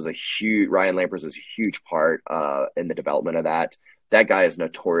Lampers was a huge part in the development of that. That guy is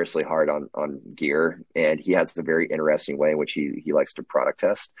notoriously hard on gear, and he has a very interesting way in which he likes to product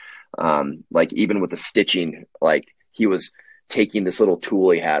test. Like even with the stitching, like he was taking this little tool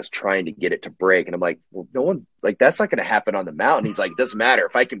he has trying to get it to break, and I'm like, well, no one, like, that's not going to happen on the mountain. He's like, it doesn't matter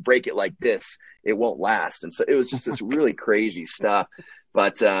if I can break it like this, it won't last. And so it was just this really crazy stuff.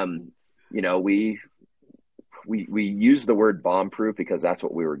 But we use the word bomb proof because that's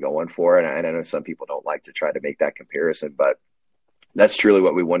what we were going for, and I know some people don't like to try to make that comparison, but that's truly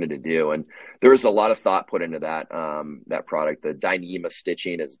what we wanted to do. And there was a lot of thought put into that product. The Dyneema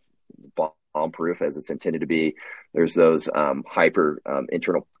stitching is bomb proof as it's intended to be. There's those hyper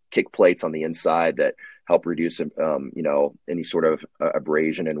internal kick plates on the inside that help reduce any sort of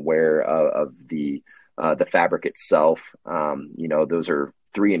abrasion and wear of the fabric itself. Those are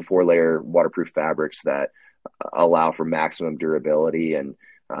 3 and 4 layer waterproof fabrics that allow for maximum durability. And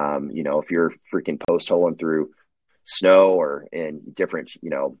if you're freaking post holing through snow or in different,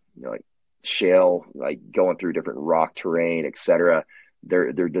 like shale, like going through different rock terrain, etc.,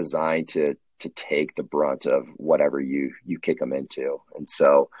 they're designed to to take the brunt of whatever you kick them into. And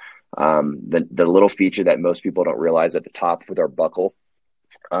so the little feature that most people don't realize at the top with our buckle,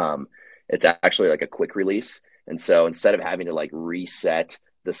 it's actually like a quick release. And so instead of having to like reset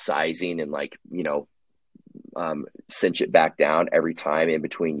the sizing and like, cinch it back down every time in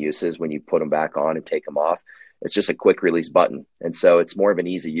between uses when you put them back on and take them off, it's just a quick release button. And so it's more of an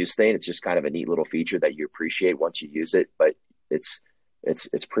easy use thing. It's just kind of a neat little feature that you appreciate once you use it, but it's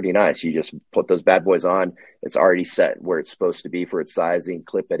pretty nice. You just put those bad boys on. It's already set where it's supposed to be for its sizing,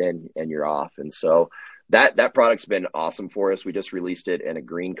 clip it in, and you're off. And so that product's been awesome for us. We just released it in a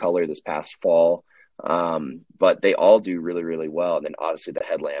green color this past fall. But they all do really, really well. And then obviously the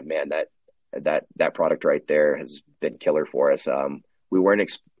headlamp, man, that product right there has been killer for us. We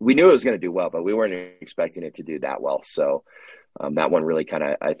knew it was going to do well, but we weren't expecting it to do that well. So that one really kind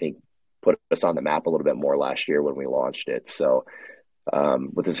of, I think, put us on the map a little bit more last year when we launched it. So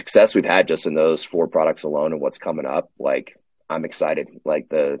with the success we've had just in those 4 products alone and what's coming up, like I'm excited. Like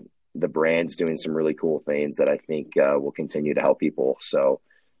the brand's doing some really cool things that I think will continue to help people. So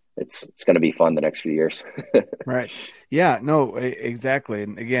it's going to be fun the next few years. Right. Yeah, no, exactly.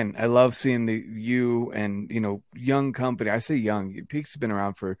 And again, I love seeing you and, young company. I say young, PEAX has been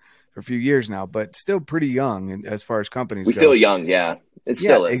around for a few years now, but still pretty young as far as companies we go. Feel young. Yeah, it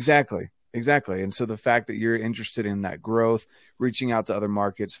still is. Exactly. And so the fact that you're interested in that growth, reaching out to other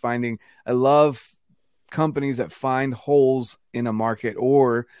markets, I love companies that find holes in a market,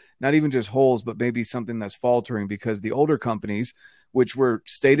 or not even just holes, but maybe something that's faltering, because the older companies, which were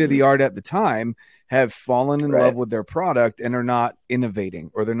state of the art at the time, have fallen in love with their product and are not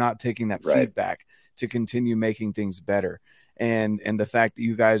innovating, or they're not taking that feedback to continue making things better. And the fact that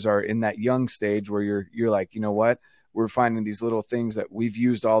you guys are in that young stage where you're like, you know what, we're finding these little things that we've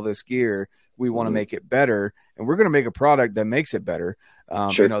used all this gear. We want to make it better, and we're going to make a product that makes it better.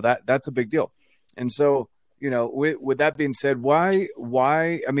 That's a big deal. And so, with that being said, why,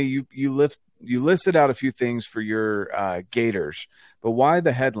 I mean, you listed out a few things for your gaiters, but why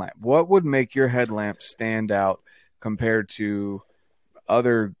the headlamp? What would make your headlamp stand out compared to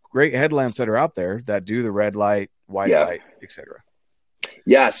other great headlamps that are out there that do the red light, white light, etc.?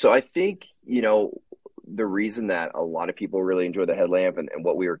 Yeah. So I think, the reason that a lot of people really enjoy the headlamp and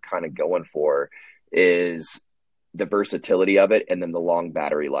what we were kind of going for is the versatility of it, and then the long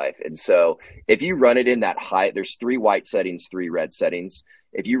battery life. And so if you run it in that high, there's 3 white settings, 3 red settings.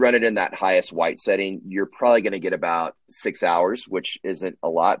 If you run it in that highest white setting, you're probably going to get about 6 hours, which isn't a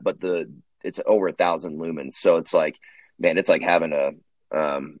lot, but it's over 1,000 lumens. So it's like, man, it's like having a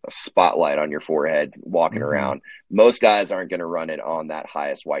spotlight on your forehead walking around. Most guys aren't going to run it on that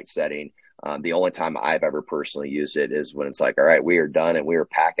highest white setting. The only time I've ever personally used it is when it's like, all right, we are done and we are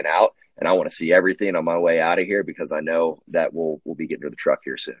packing out, and I want to see everything on my way out of here, because I know that we'll be getting to the truck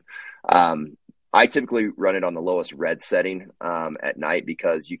here soon. I typically run it on the lowest red setting at night,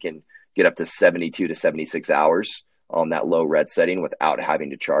 because you can get up to 72 to 76 hours on that low red setting without having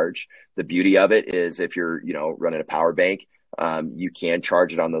to charge. The beauty of it is if you're, running a power bank, you can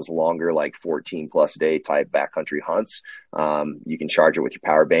charge it on those longer, like 14 plus day type backcountry hunts. You can charge it with your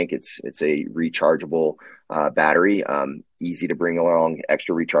power bank. It's a rechargeable battery, easy to bring along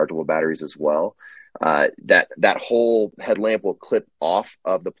extra rechargeable batteries as well. That whole headlamp will clip off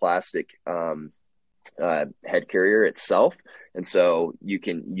of the plastic head carrier itself. And so you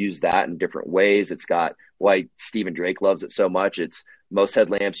can use that in different ways. It's got why Stephen Drake loves it so much. It's most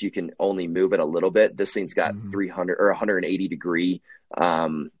headlamps, you can only move it a little bit. This thing's got 300 or 180 degree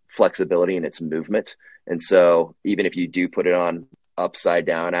flexibility in its movement. And so even if you do put it on upside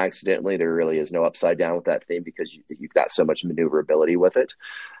down accidentally, there really is no upside down with that thing, because you've got so much maneuverability with it.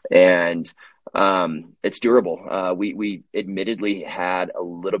 And it's durable. We admittedly had a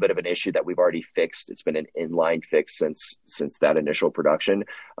little bit of an issue that we've already fixed. It's been an inline fix since that initial production,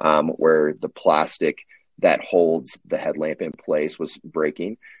 where the plastic that holds the headlamp in place was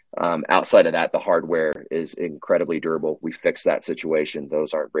breaking. Outside of that, the hardware is incredibly durable. We fixed that situation.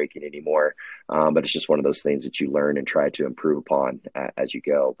 Those aren't breaking anymore. But it's just one of those things that you learn and try to improve upon as you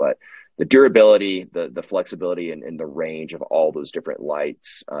go. But the durability, the flexibility, and the range of all those different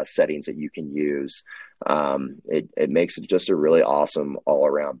lights settings that you can use, it makes it just a really awesome all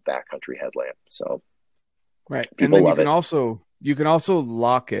around backcountry headlamp. So right, and then you can also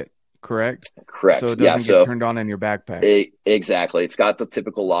lock it. Correct. So it doesn't get turned on in your backpack. Exactly. It's got the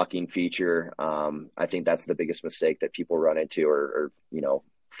typical locking feature. I think that's the biggest mistake that people run into or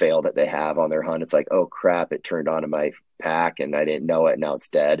fail that they have on their hunt. It's like, oh crap, it turned on in my pack and I didn't know it. Now it's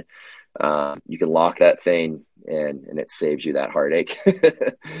dead. You can lock that thing and it saves you that heartache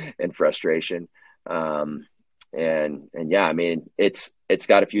and frustration. And yeah, I mean, it's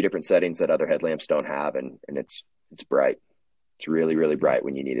got a few different settings that other headlamps don't have, and it's bright. It's really, really bright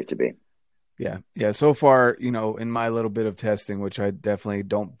when you need it to be. Yeah. Yeah. So far, in my little bit of testing, which I definitely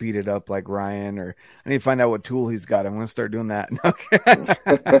don't beat it up like Ryan, or I need to find out what tool he's got. I'm going to start doing that.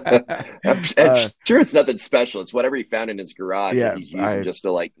 I'm sure it's nothing special. It's whatever he found in his garage that Yeah. he's using just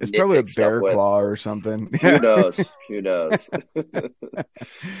to like It's probably a nitpick stuff bear with. claw or something. Who knows? Who knows?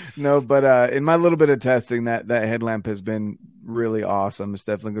 No, but in my little bit of testing, that headlamp has been really awesome. It's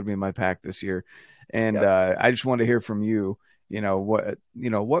definitely going to be in my pack this year. And I just want to hear from you.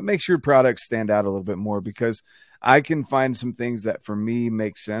 What makes your product stand out a little bit more, because I can find some things that for me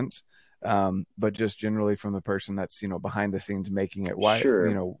make sense. But just generally from the person that's, behind the scenes making it,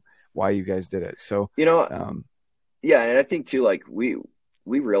 why you guys did it. So, yeah. And I think too, like we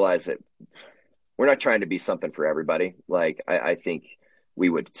realize that we're not trying to be something for everybody. Like I think we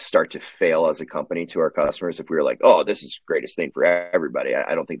would start to fail as a company to our customers if we were like, oh, this is the greatest thing for everybody.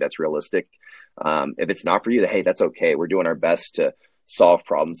 I don't think that's realistic. If it's not for you, hey, that's okay. We're doing our best to solve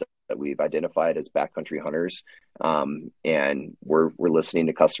problems that we've identified as backcountry hunters. And we're listening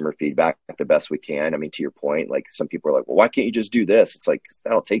to customer feedback the best we can. I mean, to your point, like some people are like, well, why can't you just do this? It's like,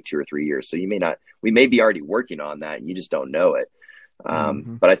 that'll take 2 or 3 years. So we may be already working on that and you just don't know it.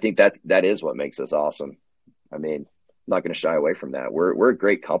 But I think that is what makes us awesome. I mean, I'm not going to shy away from that. We're a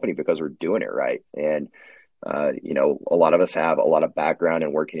great company because we're doing it right. And, a lot of us have a lot of background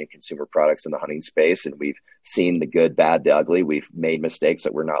in working in consumer products in the hunting space, and we've seen the good, bad, the ugly. We've made mistakes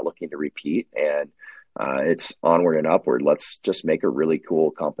that we're not looking to repeat, and it's onward and upward. Let's just make a really cool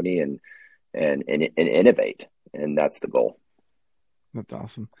company and innovate. And that's the goal. That's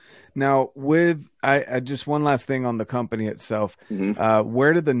awesome. Now with, I just one last thing on the company itself.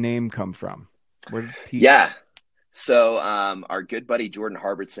 Where did the name come from? Where did PEAX? Yeah. So our good buddy Jordan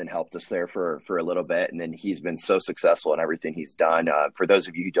Harbison helped us there for a little bit, and then he's been so successful in everything he's done. For those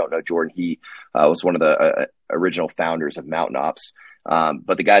of you who don't know Jordan, he was one of the original founders of Mountain Ops.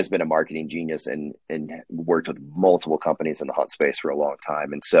 But the guy's been a marketing genius and worked with multiple companies in the hunt space for a long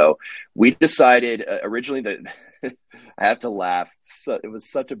time. And so we decided originally that I have to laugh. So, it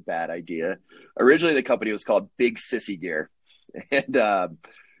was such a bad idea. Originally, the company was called Big Sissy Gear, and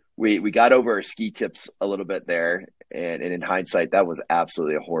we got over our ski tips a little bit there. And in hindsight, that was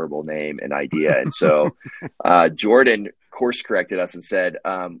absolutely a horrible name and idea. And so Jordan course corrected us and said,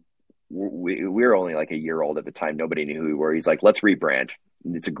 we were only like a year old at the time. Nobody knew who we were. He's like, let's rebrand.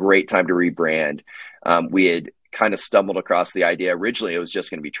 It's a great time to rebrand. We had kind of stumbled across the idea. Originally, it was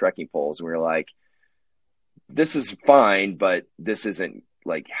just going to be trekking poles. And we were like, this is fine, but this isn't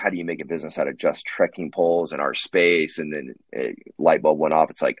like, how do you make a business out of just trekking poles in our space? And then a light bulb went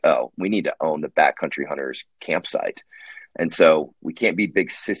off. It's like, oh, we need to own the backcountry hunters campsite. And so we can't be Big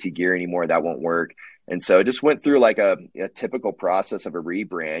Sissy Gear anymore. That won't work. And so it just went through like a typical process of a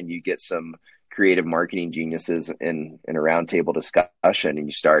rebrand. You get some creative marketing geniuses in a roundtable discussion, and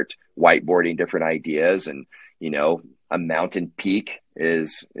you start whiteboarding different ideas. And, a mountain peak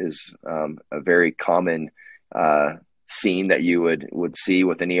is a very common scene that you would see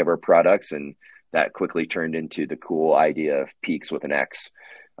with any of our products. And that quickly turned into the cool idea of PEAX with an X.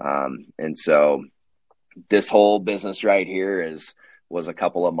 And so this whole business right here was a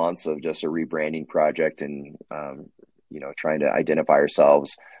couple of months of just a rebranding project and, trying to identify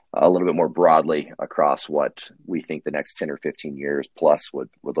ourselves a little bit more broadly across what we think the next 10 or 15 years plus would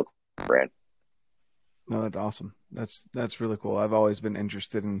look like a brand. No, that's awesome. That's really cool. I've always been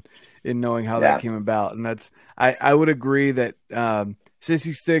interested in knowing how that came about. And I would agree that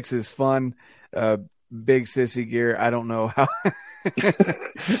Sissy Sticks is fun. Big Sissy Gear, I don't know how.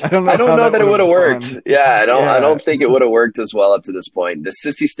 I don't know that it would have worked. Yeah, I don't think it would have worked as well up to this point. The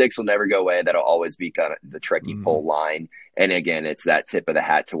Sissy Sticks will never go away. That'll always be kind of the trekking pole line. And again, it's that tip of the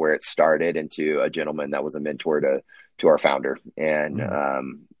hat to where it started, and to a gentleman that was a mentor to our founder. And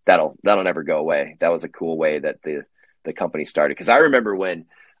that'll never go away. That was a cool way that the company started. Because I remember when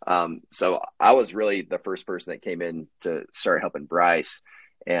so I was really the first person that came in to start helping Bryce.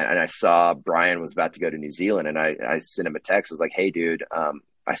 And I saw Brian was about to go to New Zealand, and I sent him a text. I was like, hey, dude,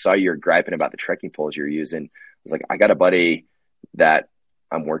 I saw you're griping about the trekking poles you're using. I was like, I got a buddy that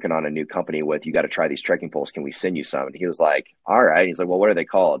I'm working on a new company with. You got to try these trekking poles. Can we send you some? And he was like, all right. He's like, well, what are they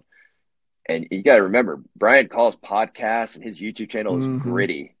called? And you got to remember, Brian calls podcasts, and his YouTube channel is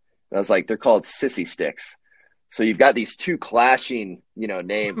Gritty. And I was like, they're called Sissy Sticks. So you've got these two clashing,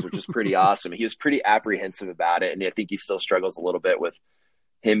 names, which is pretty awesome. He was pretty apprehensive about it. And I think he still struggles a little bit with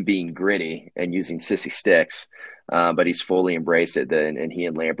him being gritty and using Sissy Sticks, but he's fully embraced it. And he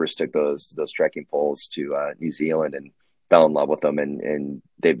and Lampers took those trekking poles to New Zealand and fell in love with them. And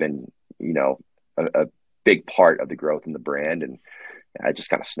they've been, a big part of the growth in the brand. And I just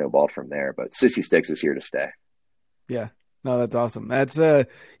kind of snowballed from there. But Sissy Sticks is here to stay. Yeah. No, that's awesome. That's and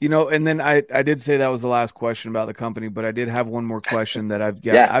then I did say that was the last question about the company, but I did have one more question that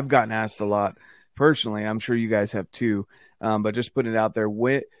Yeah. I've gotten asked a lot personally. I'm sure you guys have too. But just putting it out there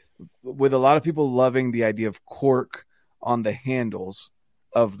with a lot of people loving the idea of cork on the handles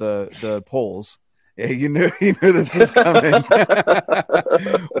of the poles. Yeah, you knew this was coming.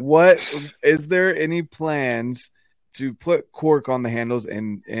 What is there any plans to put cork on the handles,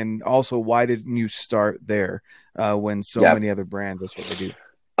 and also why didn't you start there when so Yeah. many other brands that's what they do?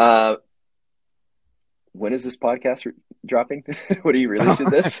 Uh, when is this podcast dropping? What are you releasing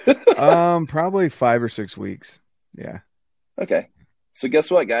this? Probably 5 or 6 weeks. Yeah. Okay. So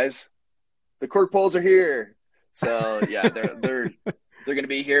guess what, guys? The cork poles are here. So yeah, they're going to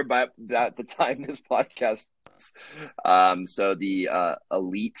be here by the time this podcast. So the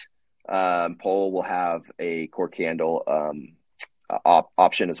Elite pole will have a cork handle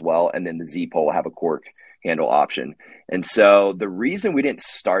option as well, and then the Z pole will have a cork handle option. And so the reason we didn't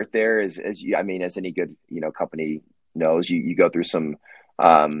start there is, as any good company knows, you go through some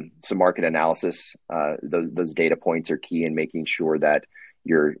market analysis. Those data points are key in making sure that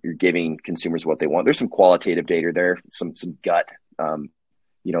you're giving consumers what they want. There's some qualitative data there, some gut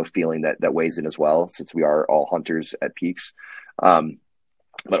feeling that weighs in as well, since we are all hunters at PEAX.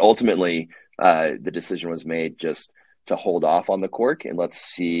 But ultimately, the decision was made just to hold off on the cork and let's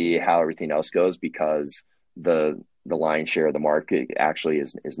see how everything else goes, because the lion's share of the market actually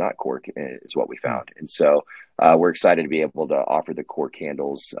is not cork, is what we found. And so we're excited to be able to offer the cork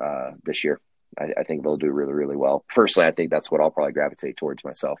handles this year. I think they'll do really, really well. Personally, I think that's what I'll probably gravitate towards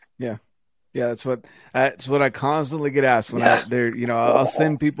myself. Yeah. Yeah, that's what I constantly get asked when I'll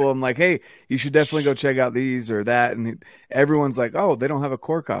send people. I'm like, hey, you should definitely go check out these or that, and everyone's like, oh, they don't have a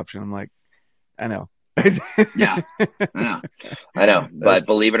cork option. I'm like, I know. Yeah, I know. But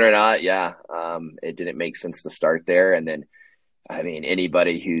believe it or not, it didn't make sense to start there. And then,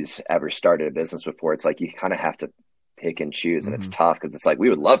 anybody who's ever started a business before, it's like you kind of have to pick and choose, and it's tough because it's like we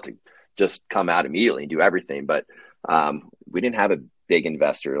would love to just come out immediately and do everything, but we didn't have a big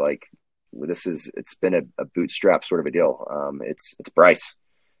investor. Like, it's been a bootstrap sort of a deal. It's Bryce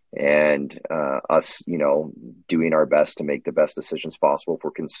and us, doing our best to make the best decisions possible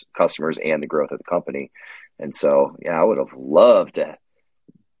for customers and the growth of the company. And so, I would have loved to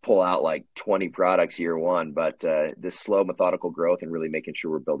pull out like 20 products year one, but this slow, methodical growth and really making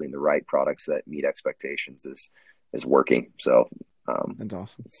sure we're building the right products that meet expectations is working. So that's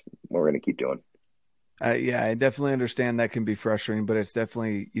awesome. It's what we're going to keep doing. Yeah, I definitely understand that can be frustrating, but it's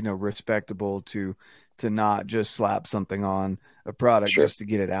definitely, respectable to not just slap something on a product just to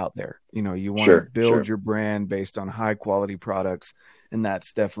get it out there. You want to build your brand based on high quality products. And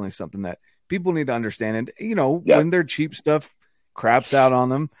that's definitely something that people need to understand. And, when their cheap stuff craps out on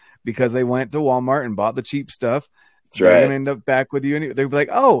them because they went to Walmart and bought the cheap stuff, they're going to end up back with you. And they'll be like,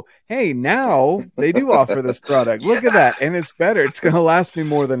 oh, hey, now they do offer this product. Look at that. And it's better. It's going to last me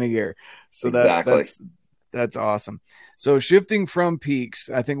more than a year. So that's awesome. So shifting from PEAX,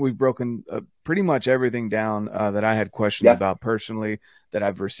 I think we've broken pretty much everything down that I had questions about personally, that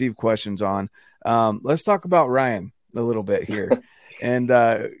I've received questions on. Let's talk about Ryan a little bit here. And,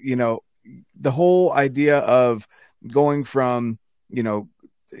 the whole idea of going from,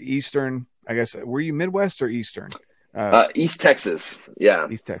 Eastern, I guess, were you Midwest or Eastern? East Texas. Yeah.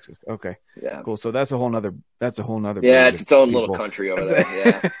 East Texas. Okay. Yeah. Cool. So that's a whole nother. Yeah. It's its own little country over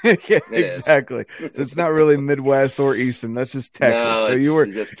there. Yeah. Yeah, exactly. So it's not really Midwest or Eastern. That's just Texas. No, so you were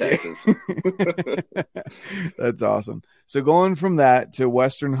just Texas. That's awesome. So going from that to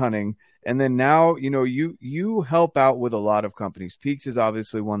Western hunting, and then now, you help out with a lot of companies. PEAX is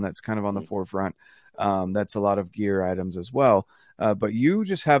obviously one that's kind of on the forefront. That's a lot of gear items as well. But you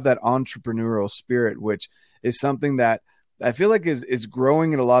just have that entrepreneurial spirit, which is something that I feel like is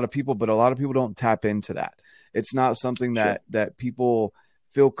growing in a lot of people, but a lot of people don't tap into that. It's not something that people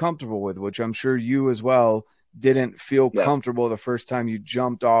feel comfortable with, which I'm sure you as well didn't feel comfortable the first time you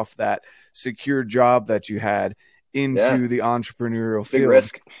jumped off that secure job that you had into the entrepreneurial field. Big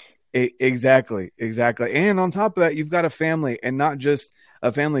risk. Exactly. And on top of that, you've got a family, and not just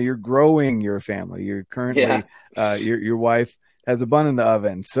a family, you're growing your family. You're currently, your wife has a bun in the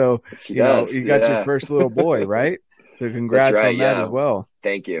oven. So, you got your first little boy, right? So congrats on that as well.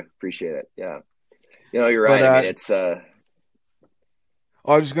 Thank you. Appreciate it. Yeah. You're right. It's, I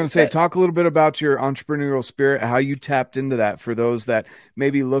was just going to say, talk a little bit about your entrepreneurial spirit, how you tapped into that for those that may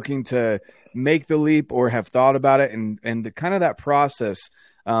be looking to make the leap or have thought about it, and the kind of that process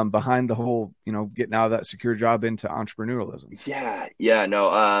behind the whole, getting out of that secure job into entrepreneurialism.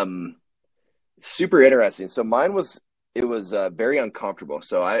 No. super interesting. So mine was it was very uncomfortable.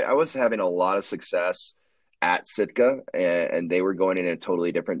 So I was having a lot of success at Sitka, and they were going in a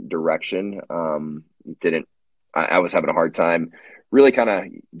totally different direction. Didn't I was having a hard time really kind of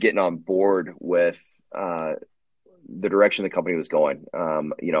getting on board with the direction the company was going.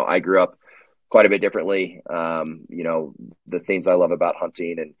 I grew up quite a bit differently. The things I love about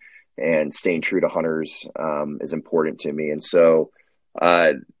hunting and staying true to hunters is important to me, and so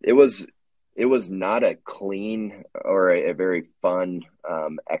it was not a clean or a very fun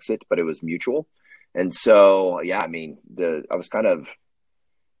exit, but it was mutual. And so, yeah, I mean, I was kind of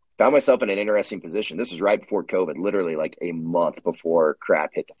found myself in an interesting position. This was right before COVID, literally like a month before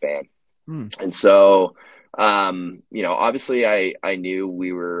crap hit the fan. Hmm. And so, obviously I knew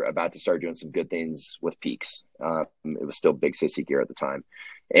we were about to start doing some good things with PEAX. It was still big sissy gear at the time.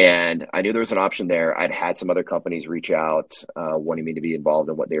 And I knew there was an option there. I'd had some other companies reach out, wanting me to be involved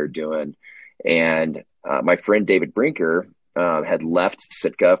in what they were doing. And my friend David Brinker had left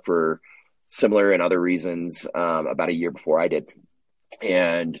Sitka for similar and other reasons about a year before I did.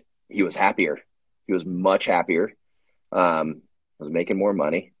 And he was happier. He was much happier. Was making more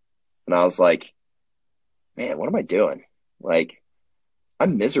money. And I was like, man, what am I doing? Like,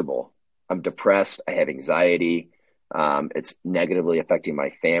 I'm miserable. I'm depressed. I have anxiety. It's negatively affecting my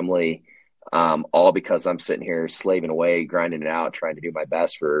family, all because I'm sitting here slaving away, grinding it out, trying to do my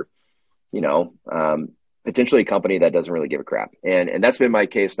best for, potentially a company that doesn't really give a crap. And that's been my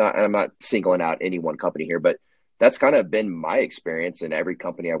case. I'm not singling out any one company here, but that's kind of been my experience in every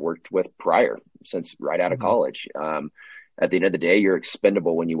company I've worked with prior, since right out of Mm-hmm. college. At the end of the day, you're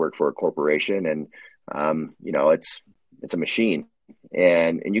expendable when you work for a corporation, and it's a machine,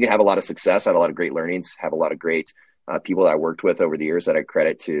 and you can have a lot of success, have a lot of great learnings, have a lot of great people that I worked with over the years that I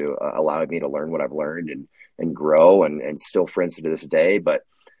credit to allowing me to learn what I've learned and grow, and still friends to this day. But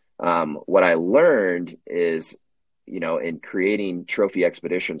what I learned is, in creating Trophy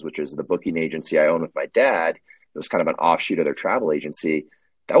Expeditions, which is the booking agency I own with my dad, it was kind of an offshoot of their travel agency.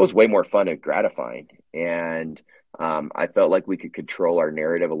 That was way more fun and gratifying. And I felt like we could control our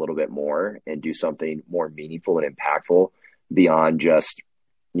narrative a little bit more and do something more meaningful and impactful beyond just,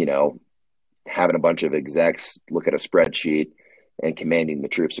 having a bunch of execs look at a spreadsheet and commanding the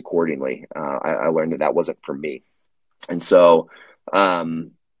troops accordingly. I learned that wasn't for me. And so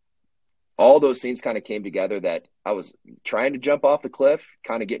all those things kind of came together, that I was trying to jump off the cliff,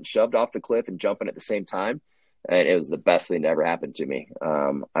 kind of getting shoved off the cliff and jumping at the same time. And it was the best thing that ever happened to me.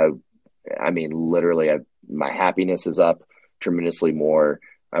 I mean, literally, my happiness is up tremendously more.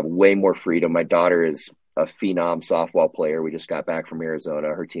 I have way more freedom. My daughter is a phenom softball player. We just got back from Arizona.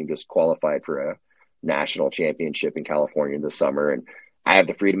 Her team just qualified for a national championship in California this summer. And I have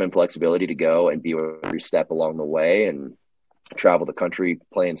the freedom and flexibility to go and be with every step along the way and travel the country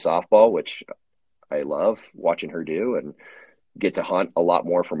playing softball, which I love watching her do, and get to hunt a lot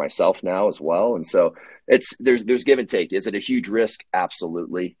more for myself now as well. And so there's give and take. Is it a huge risk?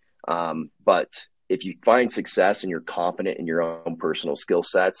 Absolutely. But if you find success and you're confident in your own personal skill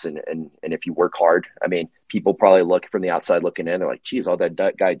sets, and if you work hard, I mean, people probably look from the outside looking in, they're like, geez, all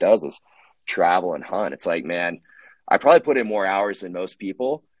that guy does is travel and hunt. It's like, man, I probably put in more hours than most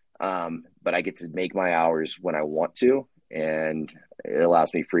people. But I get to make my hours when I want to, and it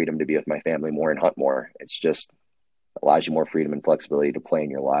allows me freedom to be with my family more and hunt more. It's just allows you more freedom and flexibility to play in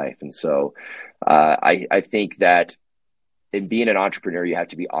your life. And so I think that in being an entrepreneur, you have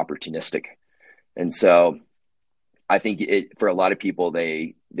to be opportunistic. And so I think for a lot of people,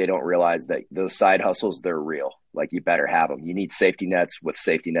 they don't realize that those side hustles, they're real. Like, you better have them. You need safety nets with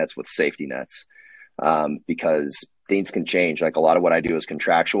safety nets with safety nets, because things can change. Like, a lot of what I do is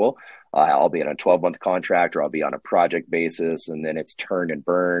contractual. I'll be on a 12-month contract, or I'll be on a project basis, and then it's turn and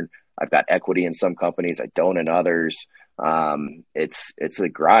burn. I've got equity in some companies, I don't in others. It's a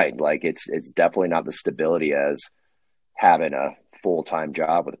grind. Like, it's definitely not the stability as having a full-time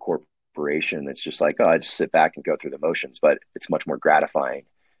job with a corporation. It's just like, oh, I just sit back and go through the motions, but it's much more gratifying.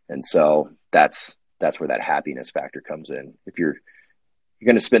 And so that's where that happiness factor comes in. If you're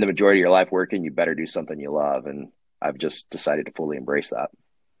going to spend the majority of your life working, you better do something you love. And I've just decided to fully embrace that.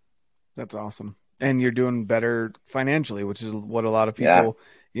 That's awesome. And you're doing better financially, which is what a lot of Yeah. people,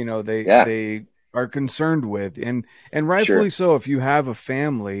 Yeah. they are concerned with. And rightfully Sure. so. If you have a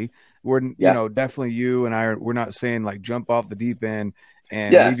family, Yeah. definitely you and I we're not saying like jump off the deep end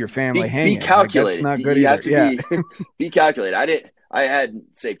and Yeah. leave your family Be hanging. Like, that's calculated. not good You have either. to Yeah. be calculated. I had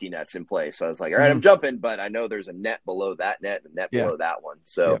safety nets in place. So I was like, all right, I'm Hmm. jumping, but I know there's a net below that net and a net Yeah. below that one. Yeah.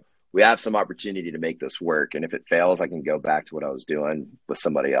 So we have some opportunity to make this work. And if it fails, I can go back to what I was doing with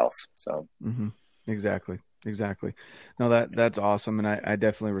somebody else. So Hmm. Exactly. Exactly. No, that's awesome, and I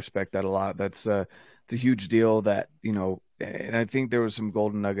definitely respect that a lot. That's it's a huge deal that, and I think there was some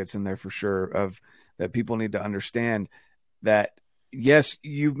golden nuggets in there for sure of that people need to understand that yes,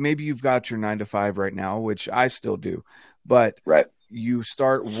 you've got your 9 to 5 right now, which I still do, but Right. you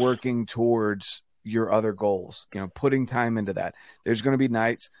start working towards your other goals, putting time into that. There's going to be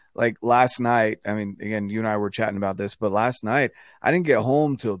nights like last night. I mean, again, you and I were chatting about this, but last night I didn't get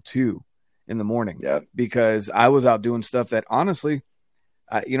home till 2 in the morning Yeah. because I was out doing stuff that honestly,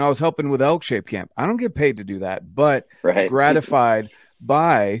 I was helping with Elk Shape Camp. I don't get paid to do that, but Right. gratified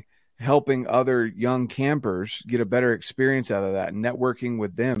by helping other young campers get a better experience out of that, networking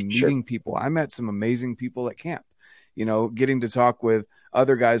with them, Sure. meeting people. I met some amazing people at camp, getting to talk with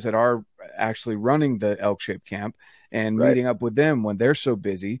other guys that are actually running the Elk Shape Camp and Right. meeting up with them when they're so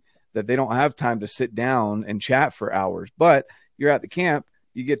busy that they don't have time to sit down and chat for hours. But you're at the camp,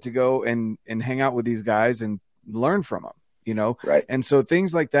 you get to go and hang out with these guys and learn from them. Right. And so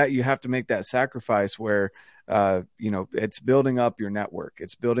things like that, you have to make that sacrifice where, it's building up your network.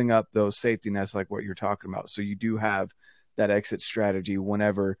 It's building up those safety nets, like what you're talking about. So you do have that exit strategy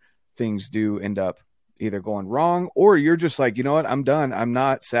whenever things do end up either going wrong, or you're just like, you know what, I'm done. I'm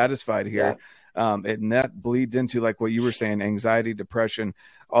not satisfied Yeah. here. And that bleeds into like what you were saying, anxiety, depression,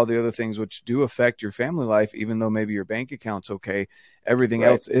 all the other things, which do affect your family life, even though maybe your bank account's okay, everything Right.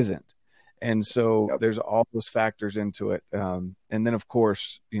 else isn't. And so Yep. there's all those factors into it. And then of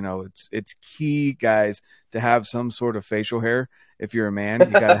course, it's key, guys, to have some sort of facial hair. If you're a man,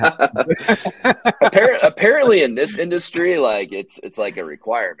 you got to have. Apparently in this industry, like it's like a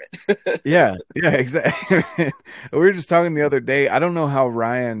requirement. Yeah, exactly. We were just talking the other day. I don't know how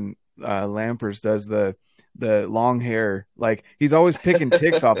Ryan Lampers does the long hair. Like he's always picking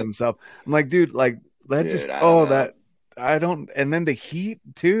ticks off himself. I'm like, dude, like that Dude, just I don't know. that I don't. And then the heat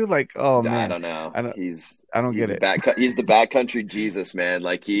too. Like, oh I man, don't know. I don't He's I don't he's get the it. he's the backcountry Jesus, man.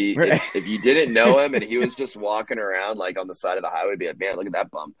 Like Right. if you didn't know him and he was just walking around like on the side of the highway, be like, man, look at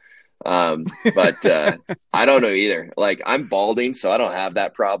that bum. But I don't know either. Like I'm balding, so I don't have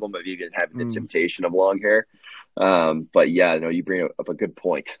that problem of even having the Mm. temptation of long hair. But yeah, no, you bring up a good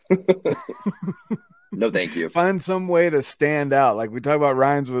point. No, thank you. Find some way to stand out. Like we talk about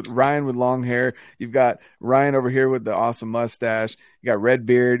Ryan with long hair. You've got Ryan over here with the awesome mustache. You got red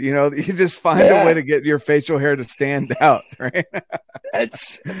beard. You just find a way Yeah, to get your facial hair to stand out, right?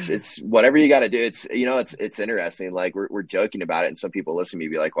 it's whatever you got to do. It's interesting. Like we're joking about it, and some people listen to me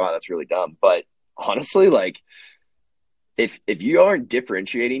be like, "Wow, that's really dumb." But honestly, like if you aren't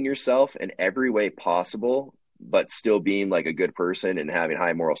differentiating yourself in every way possible, but still being like a good person and having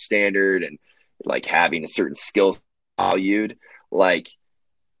high moral standard and like having a certain skill valued, like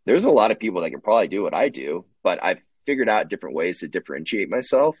there's a lot of people that can probably do what I do, but I've figured out different ways to differentiate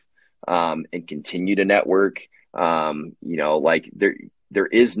myself and continue to network. Like there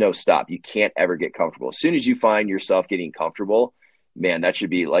is no stop. You can't ever get comfortable. As soon as you find yourself getting comfortable, man, that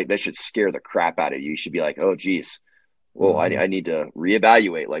should scare the crap out of you. You should be like, oh, geez, whoa, Mm-hmm. I need to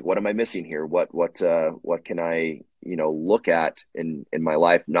reevaluate. Like, what am I missing here? What can I, look at in my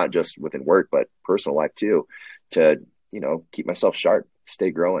life, not just within work, but personal life too, to, keep myself sharp,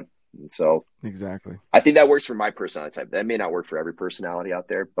 stay growing. And so Exactly. I think that works for my personality type. That may not work for every personality out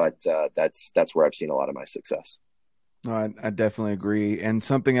there, but that's where I've seen a lot of my success. No, I definitely agree. And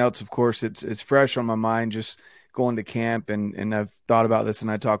something else, of course, it's fresh on my mind just going to camp and I've thought about this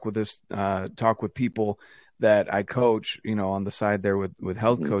and I talk with people that I coach, on the side there with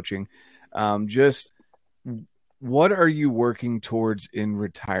health Mm-hmm. coaching. Just what are you working towards in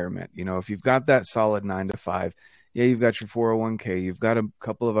retirement? If you've got that solid 9 to 5, yeah, you've got your 401k, you've got a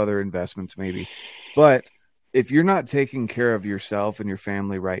couple of other investments maybe. But if you're not taking care of yourself and your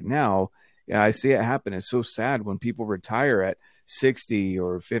family right now, yeah, I see it happen. It's so sad when people retire at 60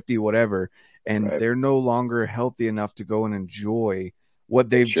 or 50, whatever, and Right. they're no longer healthy enough to go and enjoy what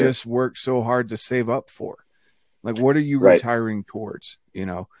they've Sure. just worked so hard to save up for. Like, what are you Right. retiring towards?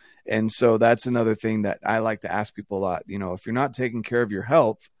 And so that's another thing that I like to ask people a lot. If you're not taking care of your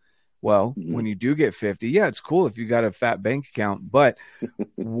health, well, Mm-hmm. when you do get 50, yeah, it's cool if you got a fat bank account, but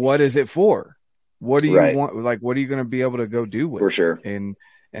what is it for? What do you Right. want? Like, what are you going to be able to go do with For it? sure.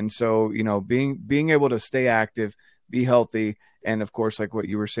 And so, being able to stay active, be healthy, and of course, like what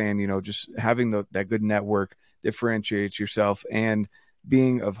you were saying, just having that good network differentiates yourself and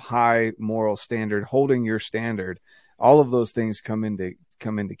being of high moral standard, holding your standard, all of those things come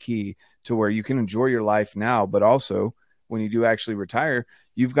into key to where you can enjoy your life now, but also when you do actually retire,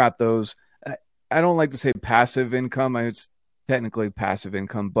 you've got those. I don't like to say passive income. It's technically passive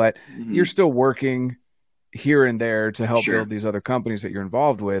income, but Mm-hmm. you're still working here and there to help Sure. build these other companies that you're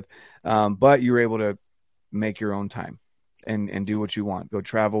involved with. But you're able to make your own time and do what you want. Go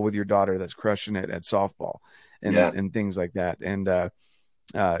travel with your daughter that's crushing it at softball Yeah. and things like that. And,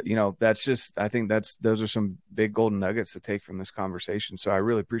 that's just, I think those are some big golden nuggets to take from this conversation. So I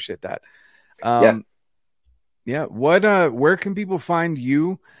really appreciate that. Yeah. Yeah. Where can people find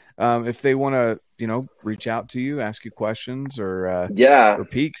you, if they want to, reach out to you, ask you questions or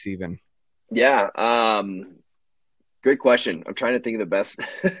PEAX even? Yeah. Great question. I'm trying to think of the best.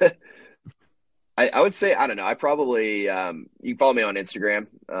 I would say, I don't know. I probably, you can follow me on Instagram.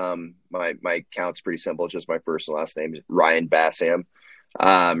 My account's pretty simple. It's just my first and last name, Ryan Bassham.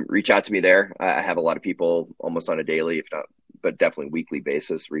 Reach out to me there. I have a lot of people almost on a daily, if not, but definitely weekly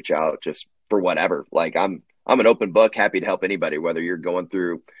basis, reach out just for whatever. Like I'm an open book, happy to help anybody, whether you're going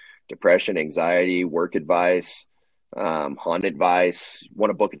through depression, anxiety, work advice, hunt advice, want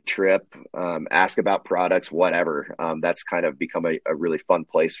to book a trip, ask about products, whatever. That's kind of become a really fun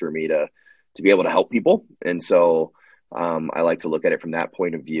place for me to be able to help people. And so I like to look at it from that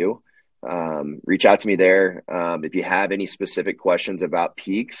point of view. Reach out to me there. If you have any specific questions about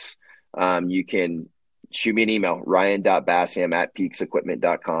PEAX, you can shoot me an email,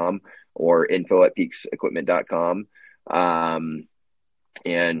 ryan.bassham@peaksequipment.com or info@peaksequipment.com.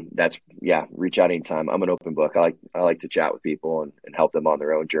 And that's, reach out anytime. I'm an open book. I like to chat with people and help them on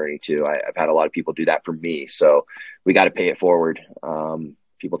their own journey too. I've had a lot of people do that for me. So we got to pay it forward.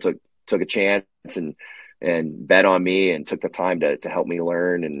 People took a chance and bet on me and took the time to help me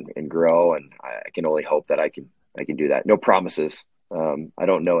learn and grow. And I can only hope that I can do that. No promises. I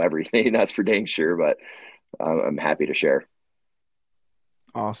don't know everything, that's for dang sure, but I'm happy to share.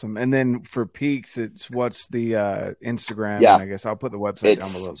 Awesome. And then for PEAX, what's the Instagram? Yeah. And I guess I'll put the website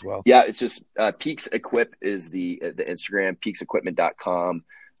down below as well. Yeah, it's just PEAX Equip is the Instagram, peaksequipment.com.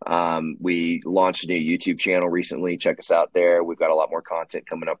 We launched a new YouTube channel recently. Check us out there. We've got a lot more content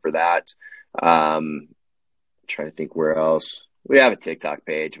coming up for that. Trying to think where else. We have a TikTok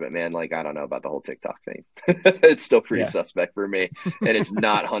page, but man, I don't know about the whole TikTok thing. It's still pretty suspect for me, and it's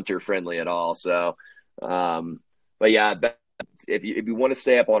not hunter friendly at all. So, but yeah, if you want to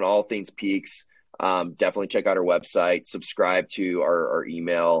stay up on all things PEAX, definitely check out our website, subscribe to our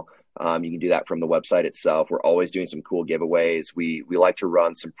email. You can do that from the website itself. We're always doing some cool giveaways. We like to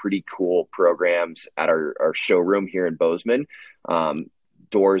run some pretty cool programs at our showroom here in Bozeman.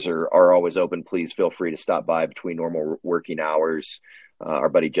 Doors are always open. Please feel free to stop by between normal working hours. Our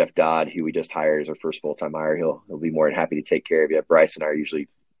buddy Jeff Dodd, who we just hired as our first full-time hire, he'll be more than happy to take care of you. Bryce and I are usually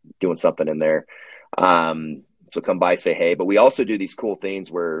doing something in there. So come by, say hey. But we also do these cool things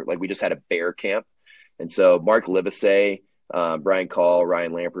where, we just had a bear camp. And so Mark Livesay, Brian Call,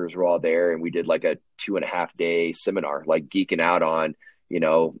 Ryan Lampers were all there. And we did a 2.5-day seminar, geeking out on,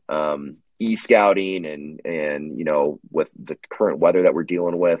 e-scouting and with the current weather that we're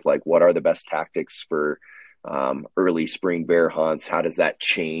dealing with, what are the best tactics for early spring bear hunts? How does that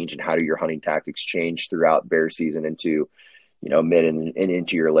change, and how do your hunting tactics change throughout bear season into mid and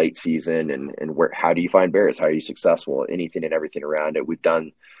into your late season, and how do you find bears? How are you successful? Anything and everything around it. We've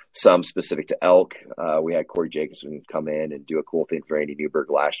done some specific to elk. We had Corey Jacobson come in and do a cool thing for Andy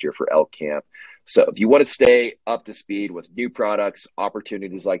Newberg last year for elk camp. So if you want to stay up to speed with new products,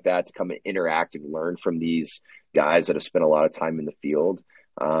 opportunities like that to come and interact and learn from these guys that have spent a lot of time in the field,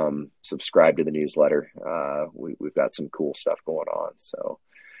 subscribe to the newsletter. We've got some cool stuff going on. So,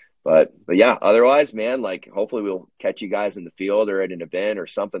 but yeah, otherwise, man, hopefully we'll catch you guys in the field or at an event or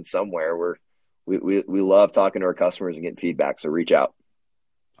something somewhere where we love talking to our customers and getting feedback. So reach out.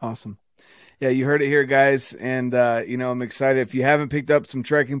 Awesome. Yeah, you heard it here, guys. And, I'm excited. If you haven't picked up some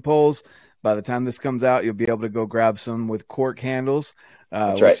trekking poles, by the time this comes out, you'll be able to go grab some with cork handles,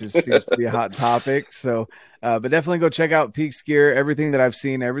 Right. which seems to be a hot topic. So, but definitely go check out PEAX gear. Everything that I've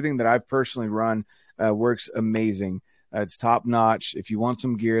seen, everything that I've personally run works amazing. It's top notch. If you want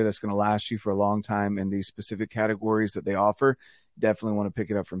some gear that's going to last you for a long time in these specific categories that they offer, definitely want to pick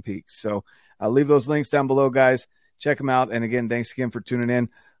it up from PEAX. So I'll leave those links down below, guys. Check them out. And again, thanks again for tuning in.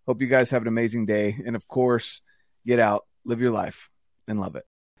 Hope you guys have an amazing day. And of course, get out, live your life, and love it.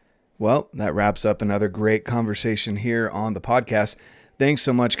 Well, that wraps up another great conversation here on the podcast. Thanks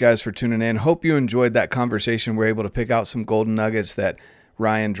so much, guys, for tuning in. Hope you enjoyed that conversation. We're able to pick out some golden nuggets that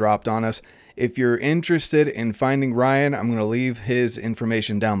Ryan dropped on us. If you're interested in finding Ryan, I'm going to leave his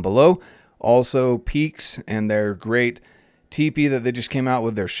information down below. Also, PEAX and their great teepee that they just came out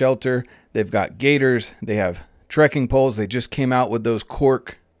with, their shelter. They've got gaiters. They have trekking poles. They just came out with those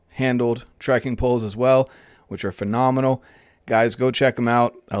cork-handled trekking poles as well, which are phenomenal. Guys, go check them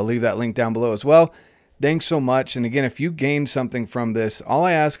out. I'll leave that link down below as well. Thanks so much. And again, if you gained something from this, all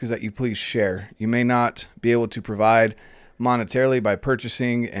I ask is that you please share. You may not be able to provide monetarily by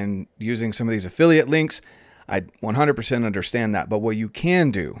purchasing and using some of these affiliate links. I 100% understand that. But what you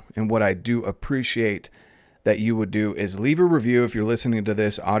can do, and what I do appreciate that you would do, is leave a review if you're listening to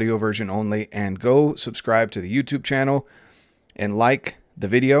this audio version only, and go subscribe to the YouTube channel and like the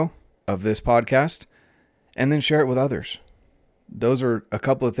video of this podcast, and then share it with others. Those are a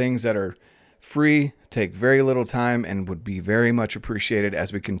couple of things that are free, take very little time, and would be very much appreciated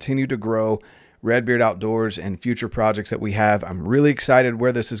as we continue to grow Redbeard Outdoors and future projects that we have. I'm really excited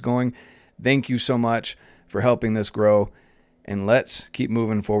where this is going. Thank you so much for helping this grow, and let's keep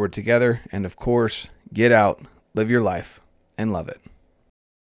moving forward together. And of course, get out, live your life, and love it.